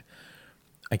aspect,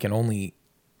 I can only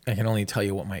tell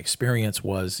you what my experience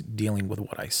was dealing with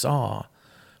what I saw,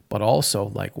 but also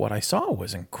like what I saw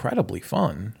was incredibly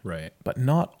fun. Right. But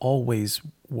not always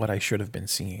what I should have been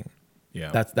seeing.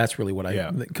 Yeah. That's really what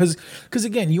because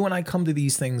again, you and I come to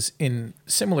these things in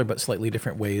similar but slightly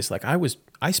different ways. Like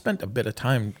I spent a bit of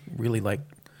time really like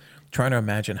trying to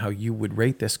imagine how you would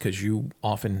rate this, because you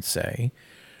often say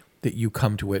that you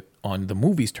come to it on the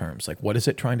movie's terms. Like, what is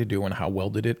it trying to do and how well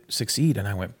did it succeed? And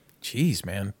I went, geez,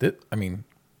 man,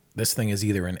 this thing is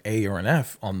either an A or an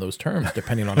F on those terms,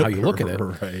 depending on how you look at it.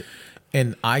 Right.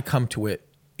 And I come to it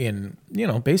in,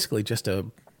 basically just a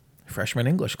freshman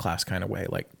English class kind of way.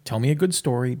 Like, tell me a good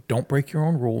story, don't break your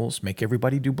own rules, make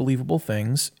everybody do believable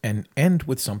things, and end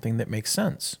with something that makes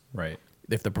sense. Right.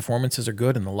 If the performances are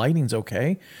good and the lighting's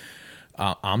okay,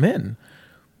 I'm in.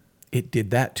 It did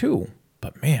that too.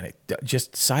 But man, it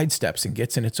just sidesteps and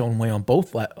gets in its own way on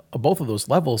both of those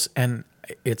levels. And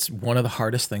it's one of the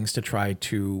hardest things to try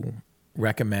to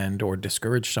recommend or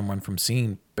discourage someone from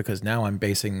seeing, because now I'm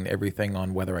basing everything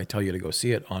on whether I tell you to go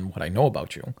see it on what I know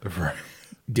about you. Right.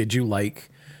 Did you like,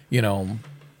 John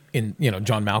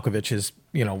Malkovich's,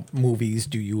 movies?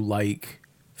 Do you like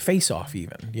Face Off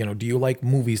even? Do you like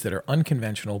movies that are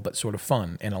unconventional but sort of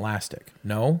fun and elastic?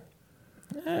 No?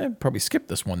 Probably skip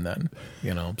this one then,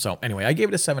 So anyway, I gave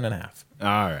it a 7.5.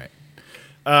 All right.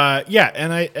 Yeah,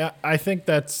 and I think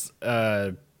that's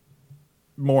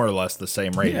more or less the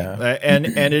same rating. Yeah. And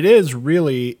it is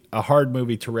really a hard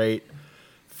movie to rate.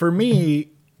 For me,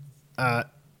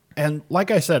 and like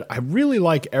I said, I really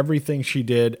like everything she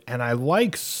did, and I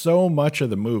like so much of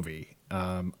the movie.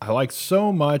 I like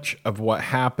so much of what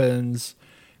happens,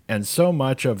 and so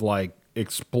much of like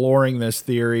exploring this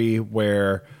theory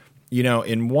where,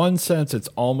 in one sense, it's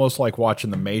almost like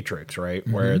watching The Matrix, right?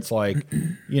 Mm-hmm. Where it's like,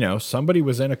 somebody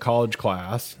was in a college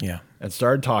class and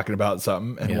started talking about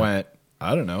something and went,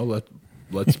 I don't know,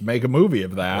 let's make a movie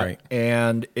of that. Right.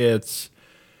 And it's,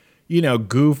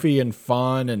 goofy and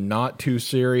fun and not too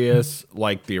serious,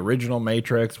 like the original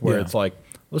Matrix, where it's like,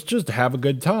 let's just have a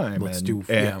good time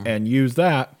and use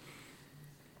that.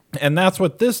 And that's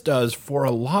what this does for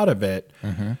a lot of it.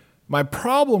 Mm-hmm. My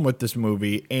problem with this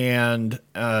movie, and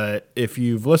if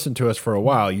you've listened to us for a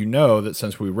while, you know that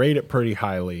since we rate it pretty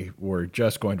highly, we're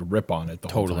just going to rip on it the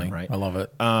whole time, right? I love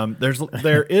it.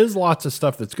 There is lots of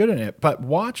stuff that's good in it, but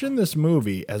watching this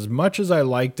movie, as much as I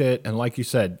liked it, and like you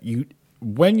said,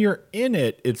 when you're in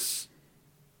it, it's,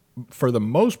 for the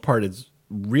most part, it's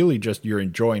really just you're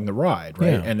enjoying the ride,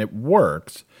 right? Yeah. And it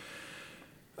works.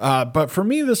 But for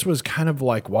me, this was kind of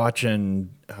like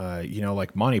watching,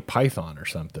 like Monty Python or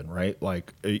something, right?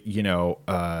 Like, you've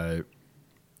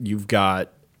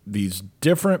got these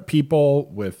different people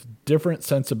with different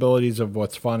sensibilities of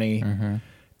what's funny. Mm-hmm.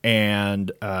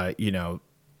 And,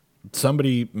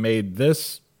 somebody made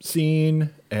this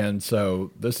scene, and so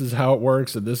this is how it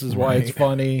works, and this is why it's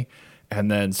funny.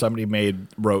 And then somebody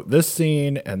wrote this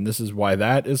scene, and this is why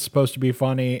that is supposed to be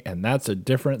funny, and that's a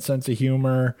different sense of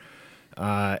humor.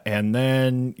 And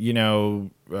then,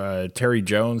 Terry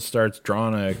Jones starts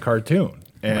drawing a cartoon,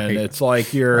 and it's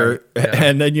like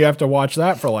and then you have to watch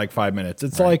that for like 5 minutes.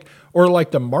 It's like, or like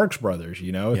the Marx Brothers,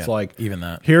 it's like, even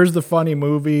that. Here's the funny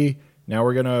movie. Now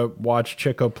we're going to watch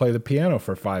Chico play the piano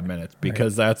for 5 minutes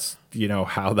because that's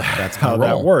how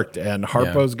that worked. And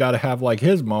Harpo's got to have like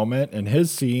his moment, and his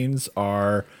scenes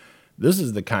are, this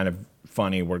is the kind of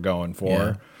funny we're going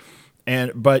for. Yeah.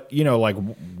 But like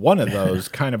one of those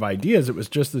kind of ideas, it was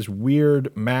just this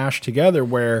weird mash together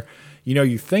where,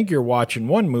 you think you're watching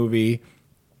one movie,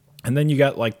 and then you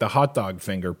got like the hot dog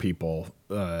finger people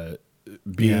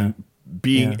being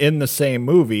in the same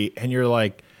movie, and you're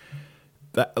like,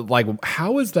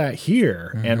 how is that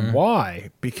here, mm-hmm. and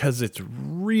why? Because it's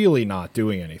really not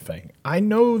doing anything. I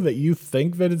know that you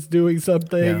think that it's doing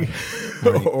something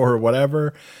or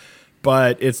whatever,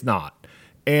 but it's not.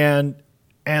 And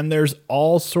there's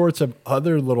all sorts of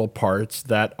other little parts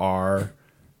that are,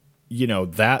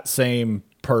 that same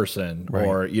person,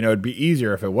 or, it'd be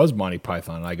easier if it was Monty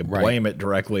Python. I could blame it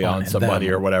directly on somebody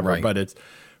or whatever, but it's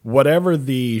whatever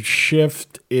the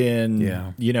shift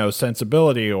in,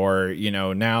 sensibility, or,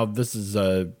 now this is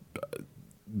a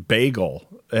bagel.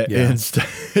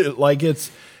 Instead, like it's,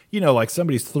 like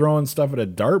somebody's throwing stuff at a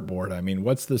dartboard. I mean,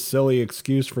 what's the silly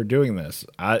excuse for doing this?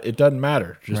 It doesn't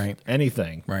matter. Just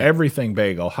anything, everything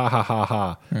bagel, ha, ha, ha,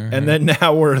 ha. Mm-hmm. And then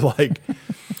now we're like,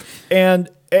 and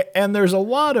there's a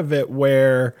lot of it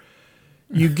where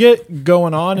you get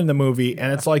going on in the movie,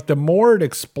 and it's like the more it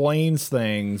explains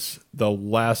things, the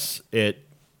less it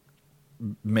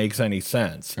makes any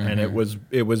sense. Mm-hmm. And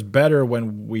it was better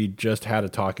when we just had a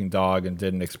talking dog and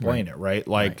didn't explain it, right?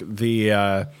 Like the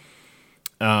I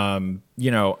don't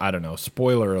know,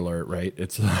 spoiler alert, right?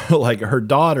 It's like her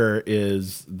daughter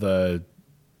is the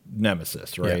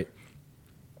nemesis, right?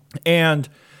 Yeah. And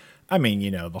I mean,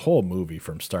 the whole movie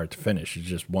from start to finish is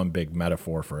just one big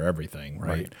metaphor for everything,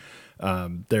 right?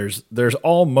 There's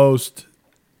almost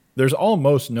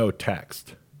no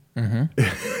text. Mm-hmm.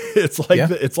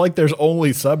 It's like there's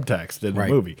only subtext in the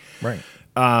movie, right?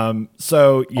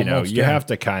 So, you have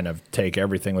to kind of take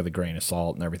everything with a grain of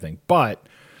salt and everything. But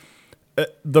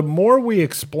the more we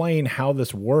explain how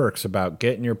this works about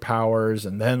getting your powers,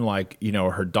 and then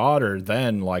her daughter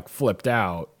then flipped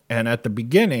out. And at the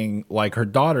beginning, her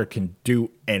daughter can do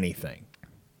anything.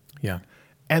 Yeah.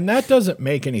 And that doesn't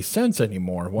make any sense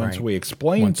anymore once we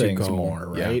explain things more,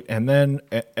 right?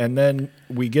 Yeah. And then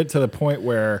we get to the point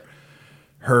where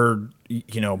her,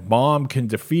 mom can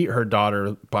defeat her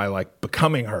daughter by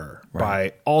becoming her,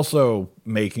 by also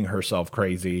making herself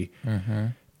crazy. Mm-hmm.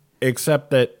 Except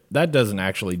that doesn't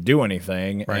actually do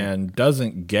anything and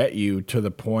doesn't get you to the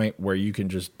point where you can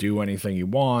just do anything you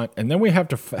want. And then we have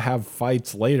to have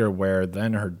fights later where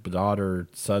then her daughter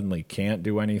suddenly can't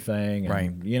do anything.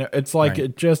 And, it's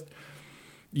it just,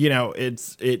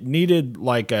 it needed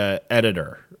a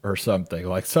editor or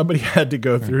something. Somebody had to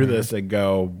go through this and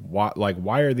go,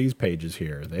 why are these pages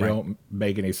here? They don't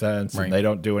make any sense and they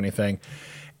don't do anything.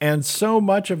 And so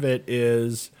much of it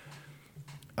is,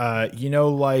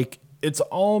 it's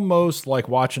almost like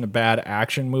watching a bad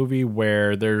action movie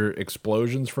where there are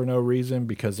explosions for no reason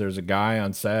because there's a guy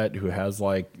on set who has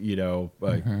a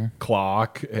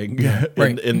clock in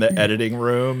the editing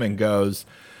room and goes,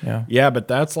 but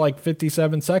that's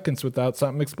 57 seconds without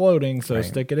something exploding, so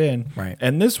stick it in. Right.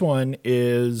 And this one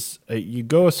is you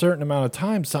go a certain amount of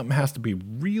time, something has to be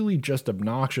really just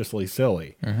obnoxiously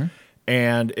silly. Mm-hmm.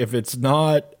 And if it's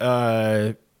not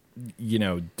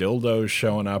dildos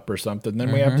showing up or something,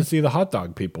 then we have to see the hot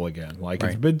dog people again.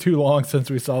 It's been too long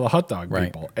since we saw the hot dog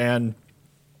people. And,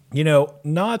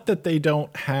 not that they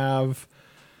don't have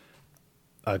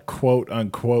a quote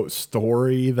unquote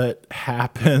story that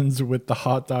happens with the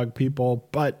hot dog people,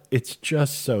 but it's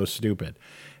just so stupid.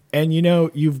 And,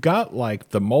 you've got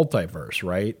the multiverse,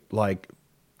 right?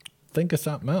 Think of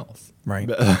something else. Right.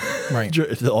 Right.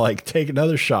 Take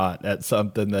another shot at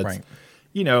something that's,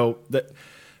 that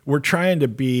we're trying to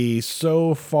be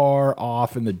so far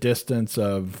off in the distance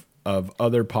of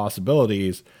other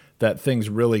possibilities that things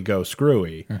really go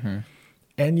screwy. Mm-hmm.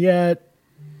 And yet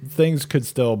things could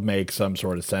still make some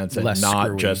sort of sense and less not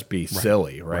screwy. Just be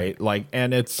silly, right?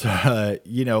 And it's, the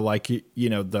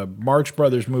Marx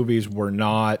Brothers movies were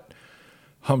not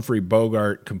Humphrey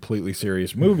Bogart completely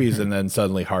serious movies, and then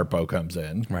suddenly Harpo comes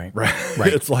in. Right.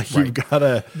 It's you've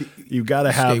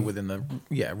gotta have stay within the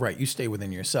you stay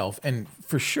within yourself, and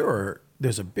for sure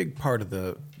there's a big part of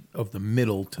the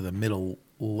middle to the middle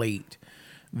late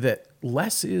that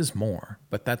less is more,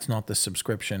 but that's not the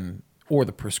subscription or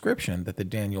the prescription that the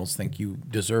Daniels think you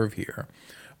deserve here.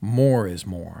 More is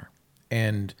more,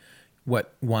 and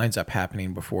what winds up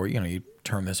happening before you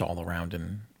turn this all around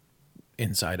and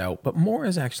inside out, but more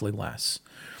is actually less.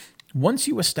 Once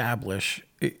you establish,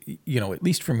 at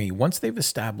least for me, once they've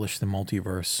established the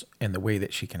multiverse and the way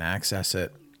that she can access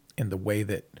it and the way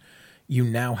that you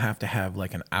now have to have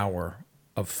an hour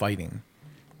of fighting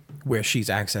where she's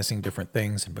accessing different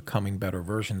things and becoming better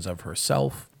versions of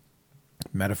herself,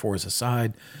 metaphors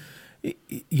aside,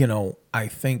 I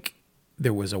think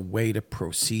there was a way to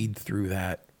proceed through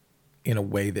that in a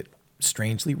way that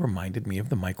strangely reminded me of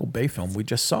the Michael Bay film we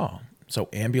just saw. So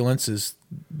Ambulance is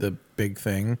the big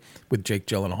thing with Jake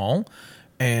Gyllenhaal,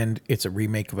 and it's a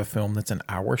remake of a film that's an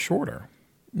hour shorter.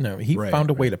 No, he found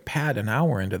a way to pad an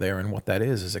hour into there, and what that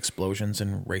is explosions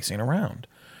and racing around.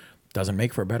 Doesn't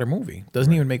make for a better movie.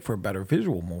 Doesn't even make for a better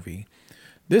visual movie.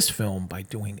 This film, by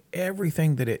doing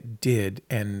everything that it did,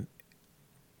 and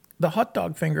the hot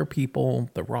dog finger people,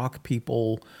 the rock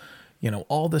people,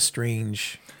 all the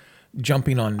strange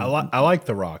jumping on. I like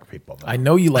the rock people, though. I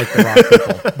know you like the rock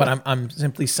people, but I'm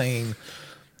simply saying,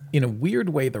 in a weird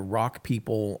way, the rock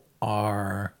people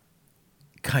are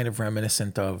kind of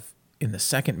reminiscent of in the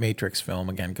second Matrix film,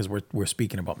 again, because we're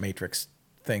speaking about Matrix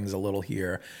things a little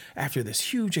here. After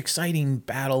this huge, exciting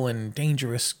battle and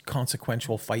dangerous,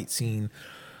 consequential fight scene,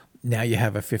 now you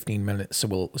have a 15-minute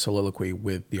soliloquy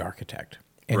with the architect,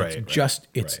 and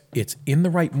it's in the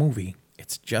right movie.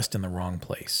 It's just in the wrong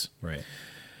place. Right.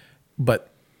 But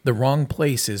the wrong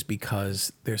place is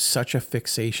because there's such a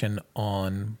fixation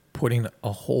on putting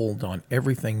a hold on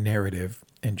everything narrative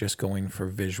and just going for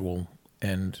visual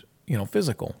and,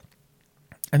 physical.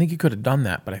 I think he could have done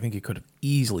that, but I think he could have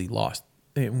easily lost.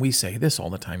 And we say this all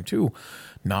the time too,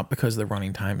 not because the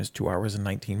running time is 2 hours and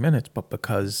 19 minutes, but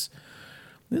because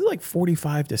there's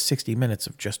 45 to 60 minutes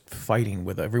of just fighting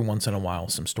with every once in a while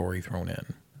some story thrown in.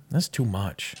 That's too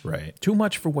much. Right. Too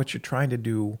much for what you're trying to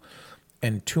do.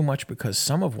 And too much because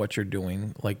some of what you're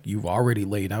doing, you've already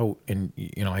laid out, and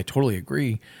I totally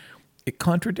agree, it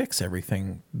contradicts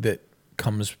everything that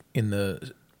comes in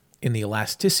the in the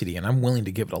elasticity, and I'm willing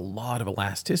to give it a lot of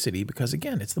elasticity because,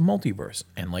 again, it's the multiverse.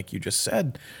 And like you just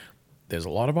said, there's a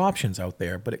lot of options out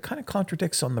there, but it kind of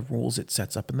contradicts on the rules it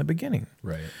sets up in the beginning.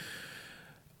 Right.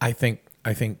 I think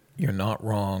you're not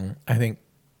wrong. I think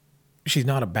she's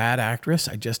not a bad actress.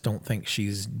 I just don't think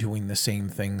she's doing the same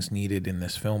things needed in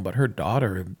this film. But her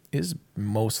daughter is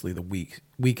mostly the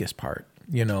weakest part.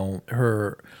 You know,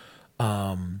 her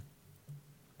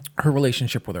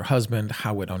relationship with her husband,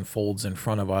 how it unfolds in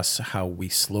front of us, how we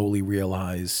slowly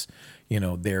realize, you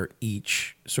know, they're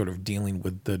each sort of dealing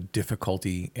with the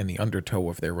difficulty in the undertow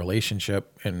of their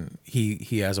relationship, and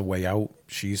he has a way out.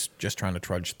 She's just trying to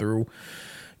trudge through.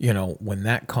 You know, when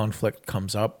that conflict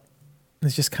comes up,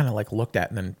 it's just kind of like looked at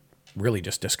and then really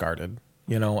just discarded,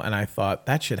 you know, and I thought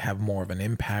that should have more of an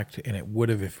impact, and it would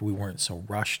have if we weren't so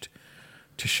rushed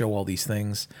to show all these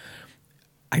things.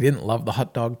 I didn't love the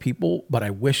hot dog people, but I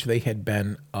wish they had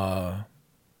been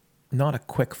not a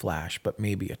quick flash, but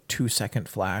maybe a 2-second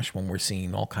flash when we're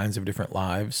seeing all kinds of different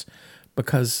lives,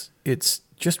 because it's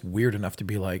just weird enough to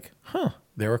be like, huh,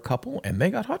 they're a couple and they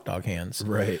got hot dog hands.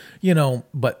 Right. You know,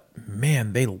 but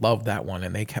man, they loved that one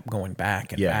and they kept going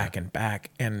back and back and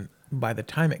back. And by the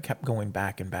time it kept going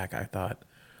back and back, I thought,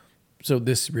 so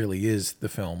this really is the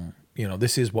film, you know,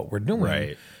 this is what we're doing.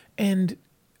 Right. And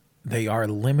they are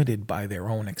limited by their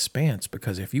own expanse,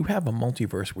 because if you have a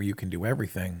multiverse where you can do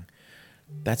everything,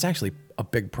 that's actually a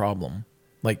big problem.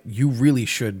 Like, you really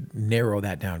should narrow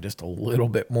that down just a little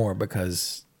bit more,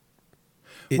 because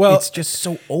it's just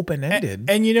so open-ended.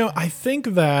 And you know, I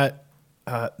think that,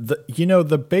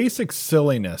 the basic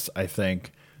silliness, I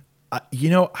think,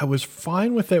 I was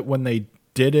fine with it when they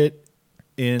did it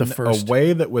in a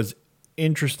way that was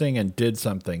interesting and did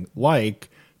something,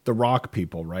 like the rock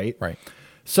people, right? Right.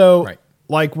 So,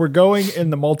 like, we're going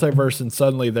in the multiverse and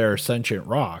suddenly there are sentient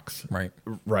rocks. Right.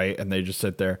 Right. And they just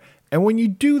sit there. And when you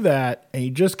do that and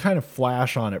you just kind of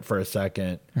flash on it for a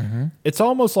second, it's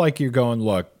almost like you're going,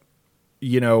 look,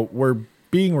 you know, we're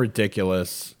being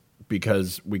ridiculous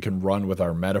because we can run with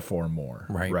our metaphor more.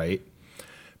 Right.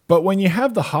 But when you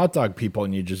have the hot dog people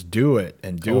and you just do it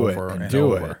and do it and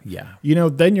do it, you know,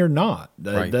 then you're not.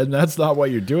 Then that's not what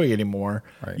you're doing anymore.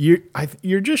 Right.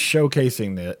 You're just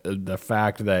showcasing the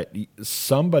fact that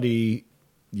somebody,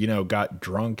 you know, got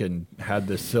drunk and had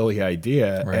this silly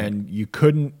idea, and you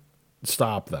couldn't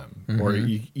stop them, or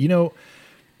you know.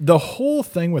 The whole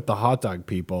thing with the hot dog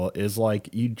people is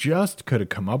like, you just could have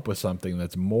come up with something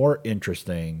that's more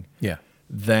interesting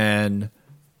than,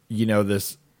 you know,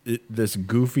 this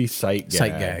goofy sight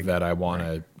gag that I want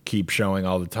to keep showing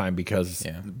all the time because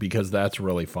that's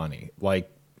really funny. Like,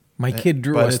 my kid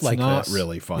drew us like this. It's not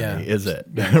really funny, is it?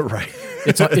 Right.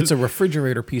 It's a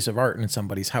refrigerator piece of art in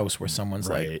somebody's house where someone's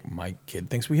like, my kid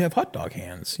thinks we have hot dog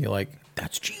hands. You're like,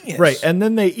 that's genius. Right. And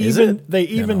then they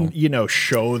even you know,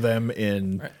 show them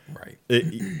in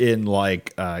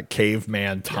like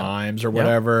caveman times or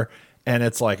whatever. And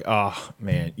it's like, oh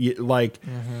man,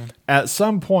 at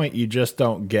some point you just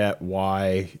don't get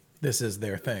why this is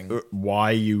their thing,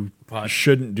 why you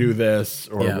shouldn't do this,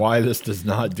 or why this does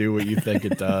not do what you think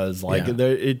it does. Like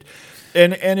and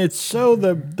it's so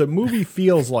the movie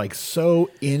feels like so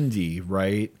indie,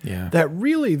 right? Yeah. That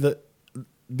really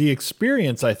the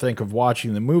experience, I think, of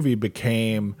watching the movie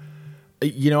became,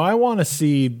 you know, I want to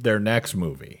see their next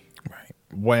movie.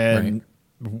 Right.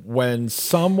 When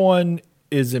someone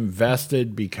is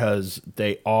invested because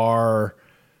they are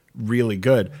really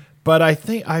good. But I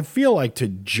feel like to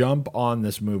jump on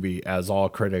this movie, as all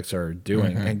critics are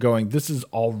doing, and going, this is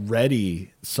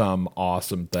already some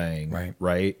awesome thing,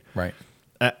 right?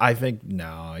 I think,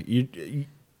 no,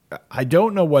 I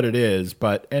don't know what it is,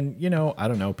 and you know, I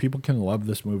don't know. People can love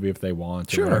this movie if they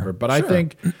want or whatever. But I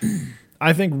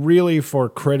think really for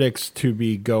critics to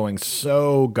be going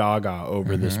so gaga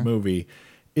over this movie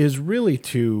is really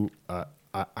to,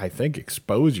 I think,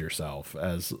 expose yourself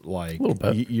as like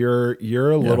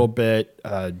you're a little bit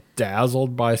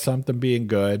dazzled by something being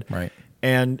good, right?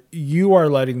 And you are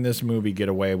letting this movie get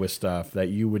away with stuff that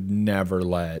you would never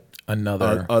let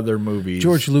other movies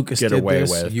George Lucas get away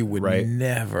with. You would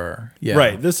never,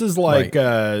 right? This is like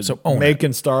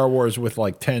making Star Wars with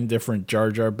like 10 different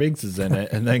Jar Jar Binkses in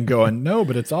it, and then going, no,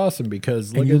 but it's awesome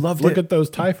because look at those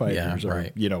TIE fighters, or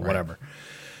you know, whatever.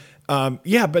 But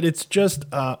it's just.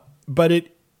 But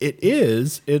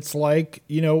it's like,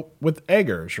 you know, with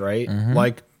Eggers, right?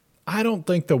 Like, I don't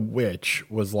think The Witch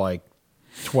was like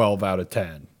 12 out of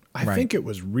 10. I think it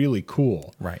was really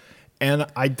cool. Right. And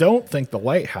I don't think The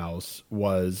Lighthouse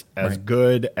was as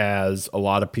good as a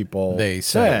lot of people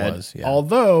said it was. Yeah.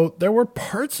 Although there were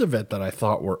parts of it that I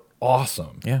thought were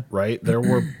awesome. Yeah. Right. There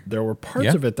were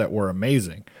parts of it that were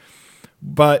amazing.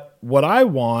 But what I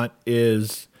want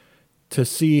is to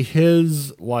see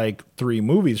his like 3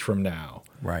 movies from now.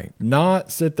 Right.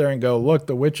 Not sit there and go, look,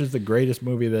 The Witch is the greatest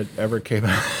movie that ever came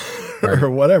out or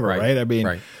whatever, right? I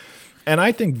mean, and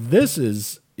I think this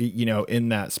is, you know, in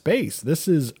that space, this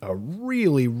is a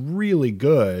really, really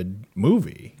good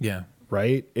movie. Yeah.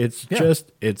 Right. It's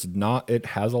just, it's not, it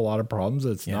has a lot of problems.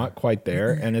 It's not quite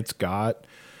there. And it's got,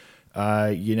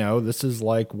 you know, this is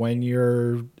like when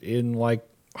you're in like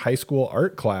high school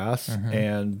art class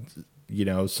and, you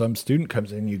know, some student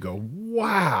comes in and you go,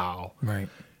 wow. Right.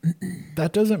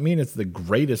 That doesn't mean it's the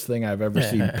greatest thing I've ever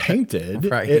seen painted.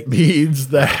 Right. It means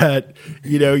that,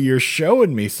 you know, you're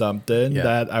showing me something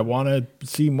that I want to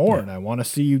see more. And I want to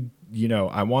see, you know,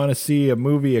 I want to see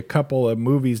a couple of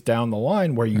movies down the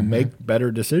line where you make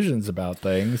better decisions about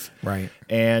things. Right.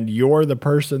 And you're the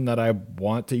person that I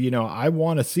want to, you know, I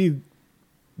want to see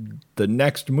the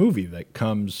next movie that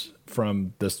comes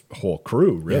from this whole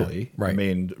crew, really. Right. I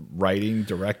mean, writing,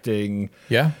 directing,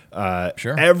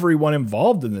 sure, everyone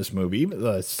involved in this movie, even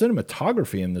the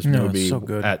cinematography in this movie so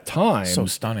good. At times so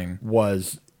stunning,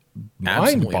 was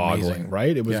mind-boggling,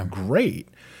 right? It was great.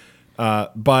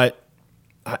 But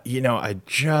you know,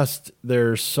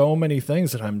 there's so many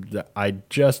things that I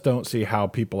just don't see how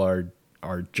people are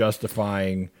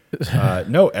justifying.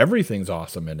 No, everything's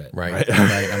awesome in it. Right.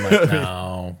 I'm like,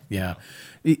 no. Yeah.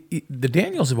 The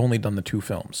Daniels have only done the 2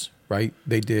 films, right?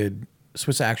 They did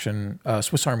Swiss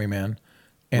Army Man,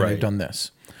 and they've done this.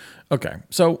 Okay.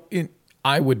 So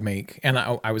I would make, and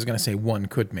I was going to say one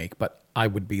could make, but I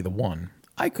would be the one.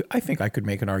 I think I could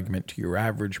make an argument to your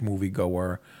average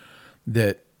moviegoer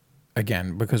that,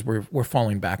 again, because we're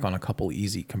falling back on a couple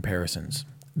easy comparisons,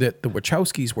 that the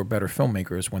Wachowskis were better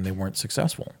filmmakers when they weren't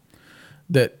successful.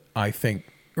 That I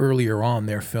think earlier on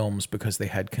their films, because they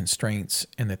had constraints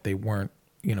and that they weren't,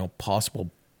 you know, possible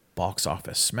box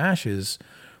office smashes,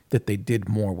 that they did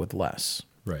more with less.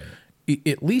 Right.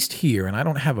 At least here, and I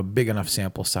don't have a big enough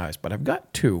sample size, but I've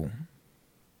got 2.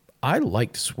 I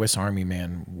liked Swiss Army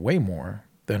Man way more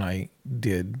than I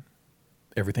did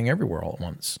Everything Everywhere All at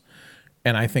Once.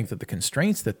 And I think that the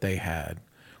constraints that they had,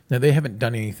 now they haven't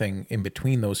done anything in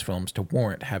between those films to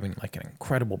warrant having like an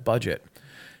incredible budget.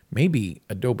 Maybe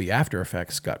Adobe After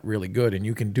Effects got really good and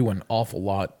you can do an awful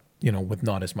lot, you know, with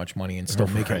not as much money and still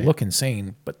make it look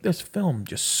insane. But this film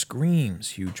just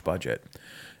screams huge budget.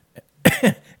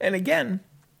 And again,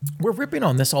 we're ripping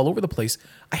on this all over the place.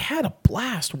 I had a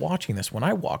blast watching this. When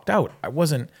I walked out, I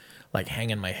wasn't like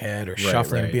hanging my head or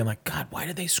shuffling and being like, God, why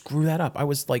did they screw that up? I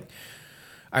was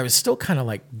still kind of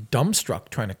like dumbstruck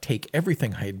trying to take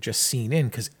everything I had just seen in,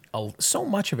 because so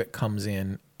much of it comes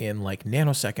in like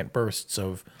nanosecond bursts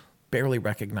of barely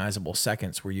recognizable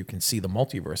seconds where you can see the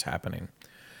multiverse happening.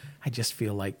 I just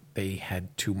feel like they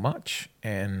had too much,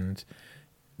 and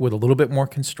with a little bit more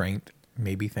constraint,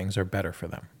 maybe things are better for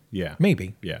them. Yeah.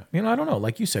 Maybe. Yeah. You know, I don't know.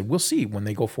 Like you said, we'll see when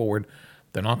they go forward.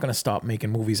 They're not going to stop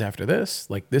making movies after this.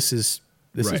 Like this is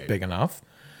big enough.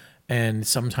 And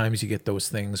sometimes you get those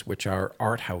things which are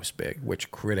art house big,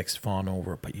 which critics fawn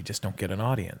over, but you just don't get an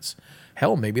audience.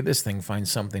 Hell, maybe this thing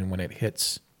finds something when it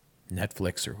hits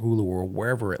Netflix or Hulu or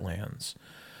wherever it lands.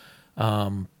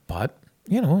 But,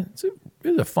 you know, it's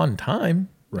a fun time.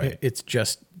 Right. It's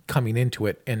just coming into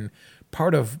it. And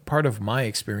part of my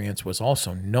experience was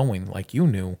also knowing, like you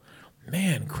knew,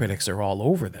 man, critics are all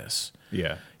over this.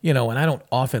 Yeah. You know, and I don't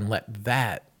often let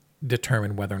that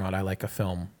determine whether or not I like a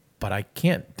film. But I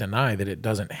can't deny that it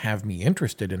doesn't have me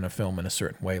interested in a film in a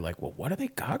certain way. Like, well, what are they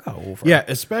gaga over? Yeah,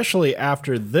 especially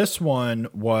after this one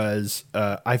was,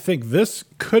 I think this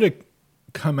could have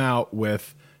come out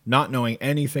with not knowing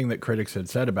anything that critics had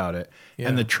said about it. Yeah.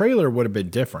 And the trailer would have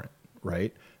been different,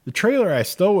 right? The trailer, I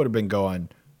still would have been going,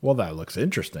 well, that looks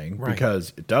interesting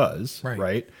because it does,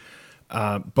 right?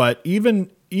 But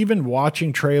even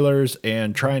watching trailers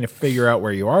and trying to figure out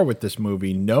where you are with this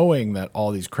movie, knowing that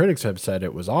all these critics have said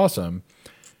it was awesome,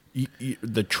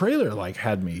 the trailer like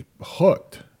had me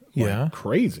hooked, like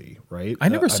crazy, right? I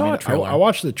never saw a trailer. I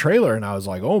watched the trailer and I was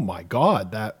like, oh my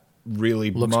God, that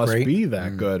really must be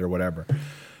that good or whatever.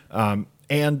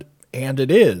 And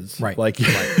it is like like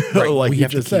you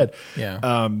just said.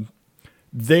 Yeah.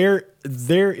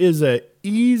 There is a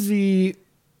easy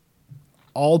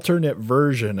alternate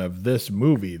version of this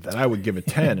movie that I would give a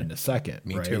 10 in a second.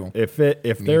 Me too. If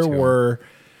there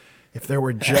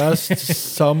were just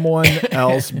someone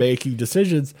else making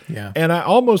decisions. Yeah. And I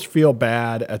almost feel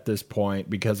bad at this point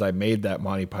because I made that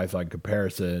Monty Python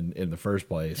comparison in the first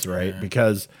place, right? Yeah.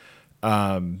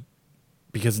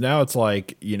 Because now it's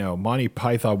like, you know, Monty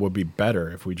Python would be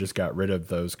better if we just got rid of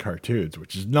those cartoons,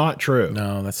 which is not true.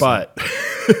 No, that's but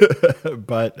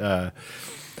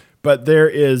But there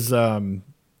is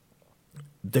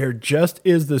there just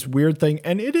is this weird thing,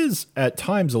 and it is at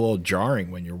times a little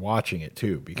jarring when you're watching it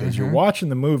too, because you're watching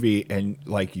the movie and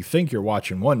like you think you're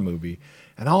watching one movie,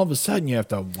 and all of a sudden you have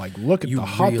to like look at the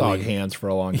hot dog hands for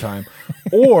a long time,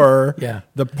 or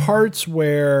the parts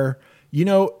where, you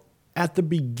know, at the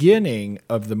beginning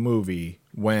of the movie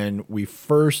when we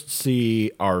first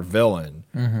see our villain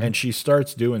and she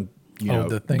starts doing, you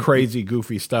know, crazy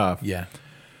goofy stuff. Yeah.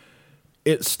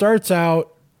 It starts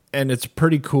out and it's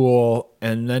pretty cool,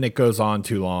 and then it goes on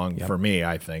too long for me,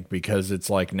 I think, because it's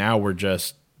like now we're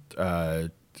just,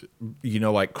 you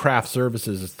know, like craft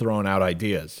services is throwing out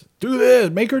ideas. Do this,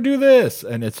 make her do this,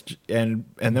 and it's and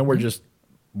then we're just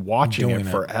watching it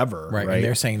forever, right? And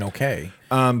they're saying okay,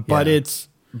 but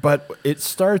it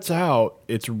starts out,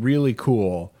 it's really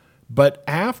cool, but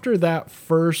after that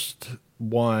first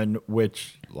one,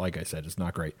 which, like I said, is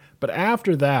not great, but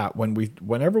after that,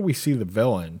 whenever we see the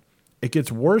villain, it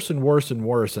gets worse and worse and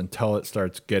worse until it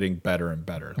starts getting better and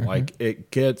better. Like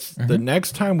it gets, the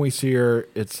next time we see her,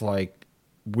 it's like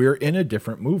we're in a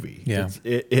different movie. Yeah.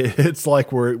 It's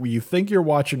like you think you're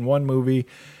watching one movie,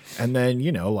 and then,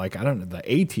 you know, like, I don't know, the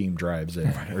A-Team drives in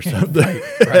or something.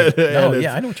 Right. No,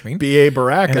 yeah, I know what you mean. B.A.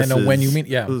 Baracus, and I know when you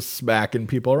mean, smacking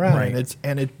people around.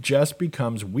 And it just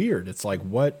becomes weird. It's like,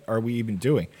 what are we even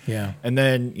doing? Yeah. And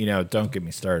then, you know, don't get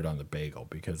me started on the bagel,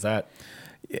 because that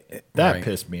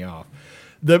pissed me off.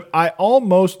 I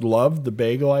almost loved the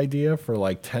bagel idea for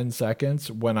like 10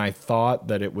 seconds when I thought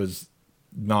that it was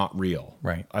not real.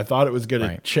 Right. I thought it was going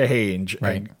to change.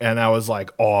 Right. And I was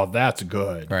like, oh, that's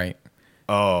good. Right.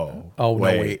 Oh,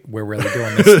 wait, we're really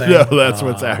doing this thing? No, that's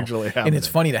what's actually happening. And it's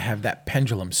funny to have that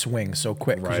pendulum swing so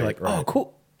quick, because you're like, oh,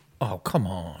 cool. Oh, come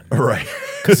on. Right.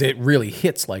 Because it really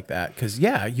hits like that. Because,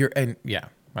 I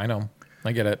know.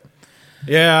 I get it.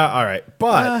 Yeah, all right,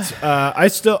 but I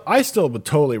still would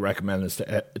totally recommend this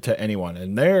to anyone,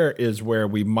 and there is where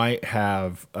we might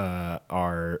have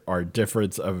our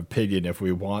difference of opinion if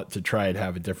we want to try and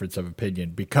have a difference of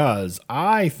opinion, because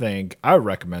I think I would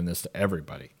recommend this to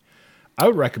everybody. I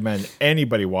would recommend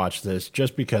anybody watch this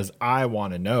just because I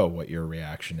want to know what your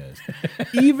reaction is.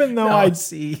 Even though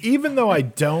I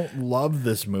don't love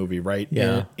this movie, right?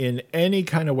 Yeah. In any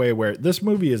kind of way where this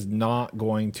movie is not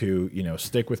going to, you know,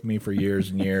 stick with me for years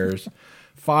and years.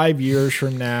 5 years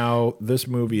from now, this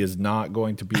movie is not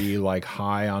going to be like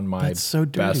high on my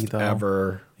best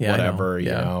ever, whatever, you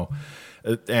know.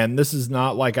 And this is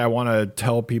not like I want to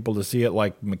tell people to see it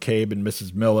like McCabe and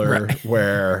Mrs. Miller,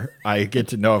 where I get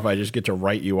to know if I just get to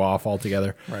write you off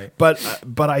altogether. Right. But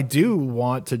I do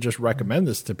want to just recommend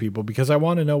this to people because I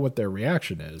want to know what their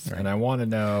reaction is, and I want to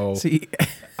know.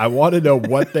 I want to know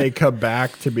what they come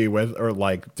back to me with, or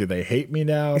like, do they hate me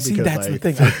now? See, that's the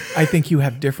thing. I think you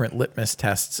have different litmus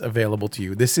tests available to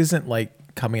you. This isn't like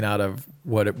coming out of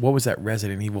what was that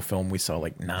Resident Evil film we saw,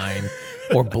 like 9,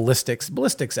 or Ballistics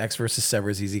X versus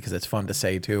Sever is easy because it's fun to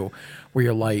say too, where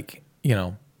you're like, you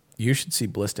know, you should see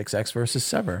Ballistics X versus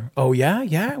Sever. Oh yeah,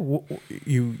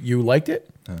 you liked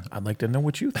it? I'd like to know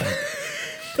what you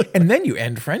think. And then you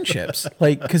end friendships,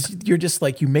 like, because you're just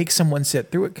like, you make someone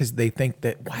sit through it because they think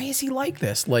that, why is he like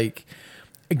this? Like,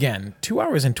 again, 2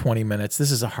 hours and 20 minutes. This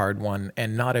is a hard one,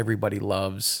 and not everybody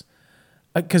loves.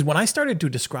 Because when I started to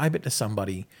describe it to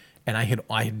somebody, and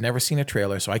I had never seen a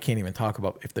trailer, so I can't even talk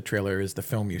about if the trailer is the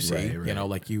film you see, you know,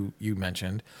 like you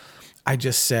mentioned. I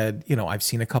just said, you know, I've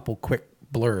seen a couple quick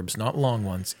blurbs, not long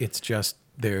ones. It's just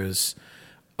there's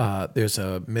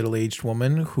a middle-aged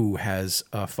woman who has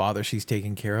a father she's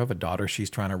taking care of, a daughter she's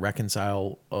trying to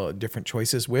reconcile different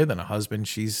choices with, and a husband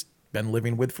she's been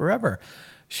living with forever.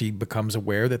 She becomes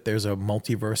aware that there's a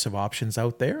multiverse of options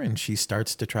out there, and she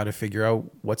starts to try to figure out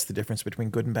what's the difference between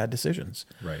good and bad decisions.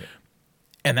 Right.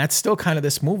 And that's still kind of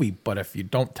this movie. But if you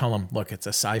don't tell them, look, it's a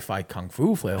sci-fi kung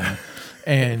fu film,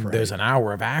 and there's an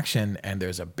hour of action, and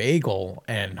there's a bagel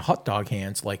and hot dog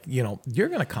hands, like, you know, you're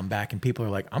going to come back and people are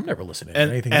like, I'm never listening to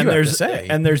anything you have to say.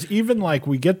 And there's even like,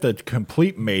 we get the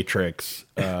complete Matrix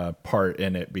part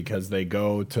in it, because they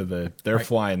go to they're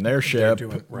flying their ship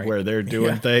where they're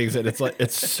doing things, and it's like,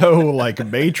 it's so like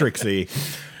Matrixy,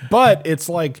 but it's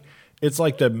like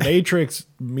the Matrix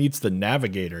meets the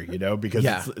Navigator, you know, because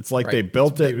it's like they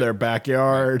built it in their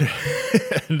backyard,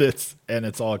 and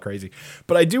it's all crazy.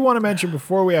 But I do want to mention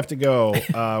before we have to go,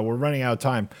 we're running out of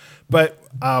time, but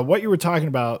what you were talking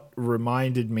about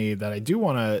reminded me that I do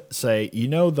want to say, you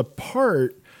know, the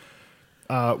part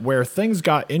where things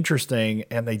got interesting,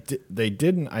 and they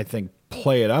didn't, I think,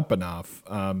 play it up enough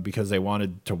because they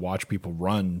wanted to watch people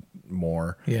run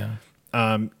more. Yeah.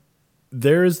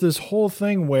 there's this whole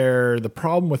thing where the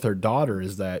problem with her daughter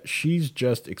is that she's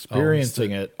just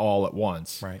experiencing it all at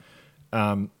once.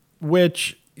 Right.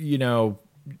 Which, you know,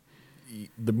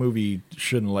 the movie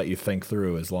shouldn't let you think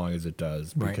through as long as it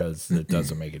does, because it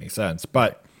doesn't make any sense.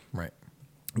 But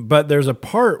But there's a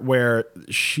part where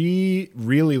she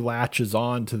really latches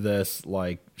on to this,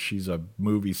 like she's a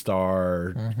movie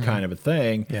star kind of a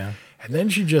thing. Yeah. And then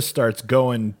she just starts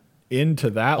going into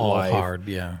that all life. Hard,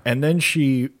 yeah. And then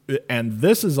and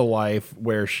this is a life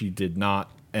where she did not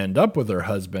end up with her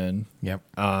husband. Yep.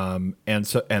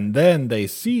 And then they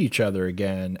see each other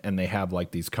again and they have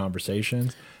like these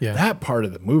conversations. Yeah. That part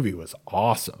of the movie was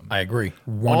awesome. I agree.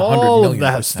 100 all million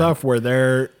of that %. stuff where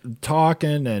they're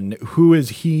talking and who is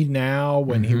he now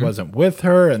when he wasn't with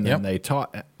her, and then they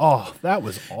talk. Oh, that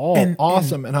was all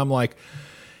awesome. And I'm like,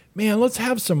 man, let's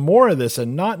have some more of this,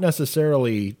 and not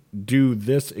necessarily do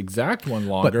this exact one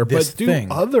longer, but do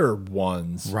other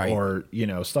ones, or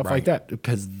stuff like that,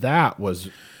 because that was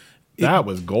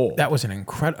gold. That was an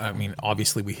incredible. I mean,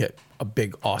 obviously we hit a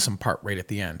big, awesome part right at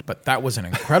the end, but that was an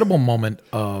incredible moment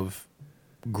of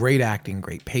great acting,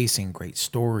 great pacing, great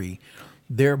story.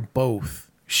 They're both.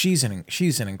 She's an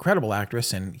incredible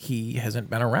actress, and he hasn't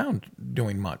been around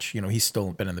doing much. He's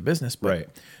still been in the business, but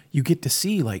you get to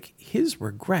see like his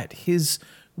regret, his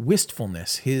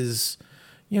wistfulness, his,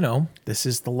 this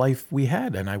is the life we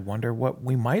had, and I wonder what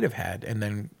we might have had. And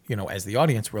then, as the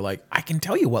audience, we're like, I can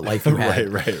tell you what life you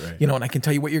had, right. And I can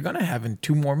tell you what you're gonna have in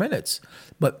 2 more minutes.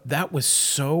 But that was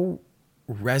so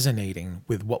resonating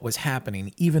with what was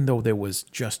happening, even though there was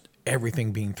just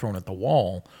everything being thrown at the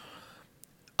wall.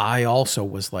 I also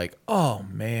was like, oh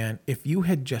man, if you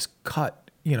had just cut,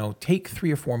 take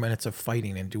 3 or 4 minutes of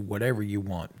fighting and do whatever you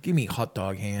want. Give me hot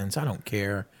dog hands, I don't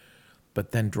care.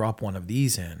 But then drop one of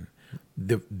these in.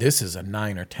 This is a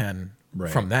 9 or 10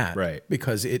 from that. Right.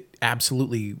 Because it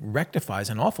absolutely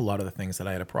rectifies an awful lot of the things that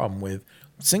I had a problem with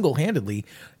single-handedly.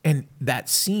 And that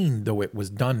scene, though it was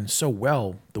done so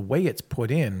well, the way it's put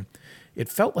in, it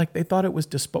felt like they thought it was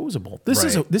disposable. This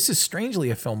is strangely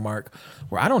a film, Mark,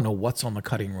 where I don't know what's on the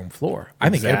cutting room floor. I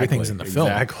think everything's in the film.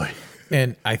 Exactly.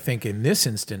 And I think in this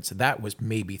instance, that was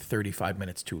maybe 35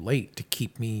 minutes too late to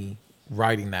keep me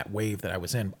riding that wave that I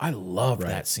was in. I loved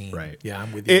that scene. Right. Yeah,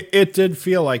 I'm with you. It did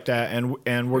feel like that,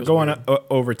 and we're going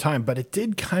over time, but it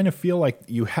did kind of feel like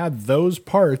you had those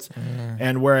parts,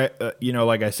 and where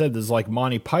like I said, this is like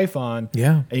Monty Python.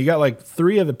 Yeah. And you got like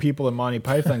 3 of the people in Monty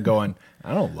Python going,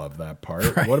 I don't love that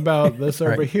part. What about this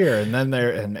over here? And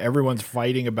then everyone's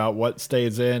fighting about what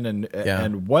stays in,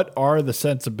 and what are the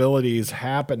sensibilities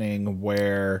happening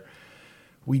where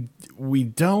we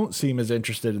don't seem as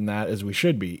interested in that as we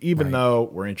should be, even though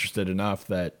we're interested enough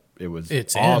that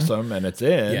it's awesome and it's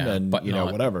in, and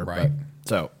whatever. Right. But,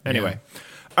 so anyway,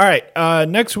 all right.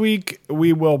 Next week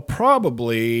we will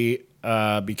probably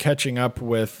be catching up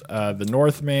with The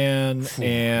Northman,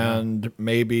 and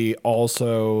maybe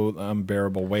also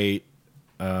Unbearable Weight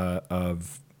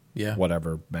of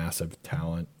whatever massive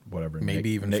talent, whatever. Maybe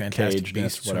even Nick Fantastic Cage,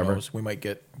 Beasts. whatever. We might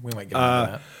get into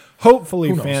that.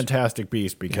 Hopefully Fantastic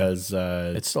Beasts, because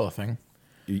it's still a thing.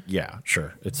 Yeah,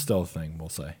 sure. It's still a thing, we'll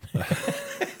say.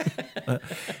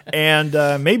 And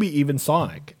maybe even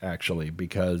Sonic, actually,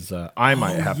 because I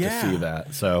might have to see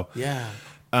that. So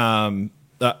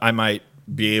I might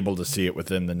be able to see it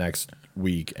within the next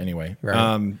week anyway.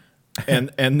 Right.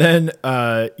 And then,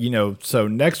 so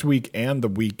next week and the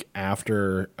week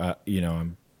after,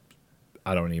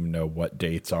 I don't even know what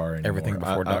dates are anymore. Everything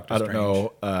before Doctor Strange. I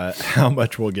don't know how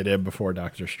much we'll get in before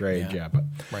Doctor Strange. But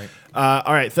right.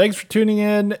 All right. Thanks for tuning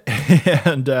in,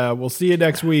 and we'll see you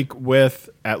next week with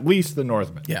at least The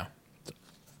Northman. Yeah.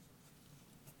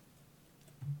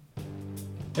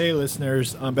 Hey,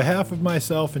 listeners. On behalf of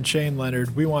myself and Shane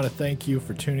Leonard, we want to thank you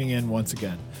for tuning in once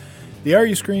again. The Are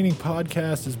You Screening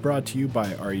podcast is brought to you by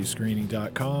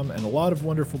areyouscreening.com and a lot of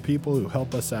wonderful people who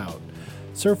help us out.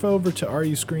 Surf over to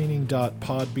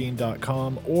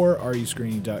areyouscreening.podbean.com or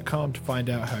areyouscreening.com to find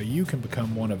out how you can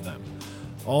become one of them.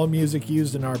 All music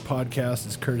used in our podcast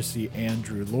is courtesy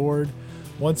Andrew Lord.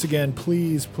 Once again,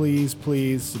 please, please,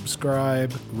 please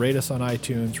subscribe, rate us on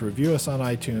iTunes, review us on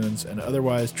iTunes, and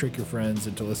otherwise trick your friends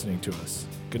into listening to us.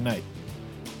 Good night.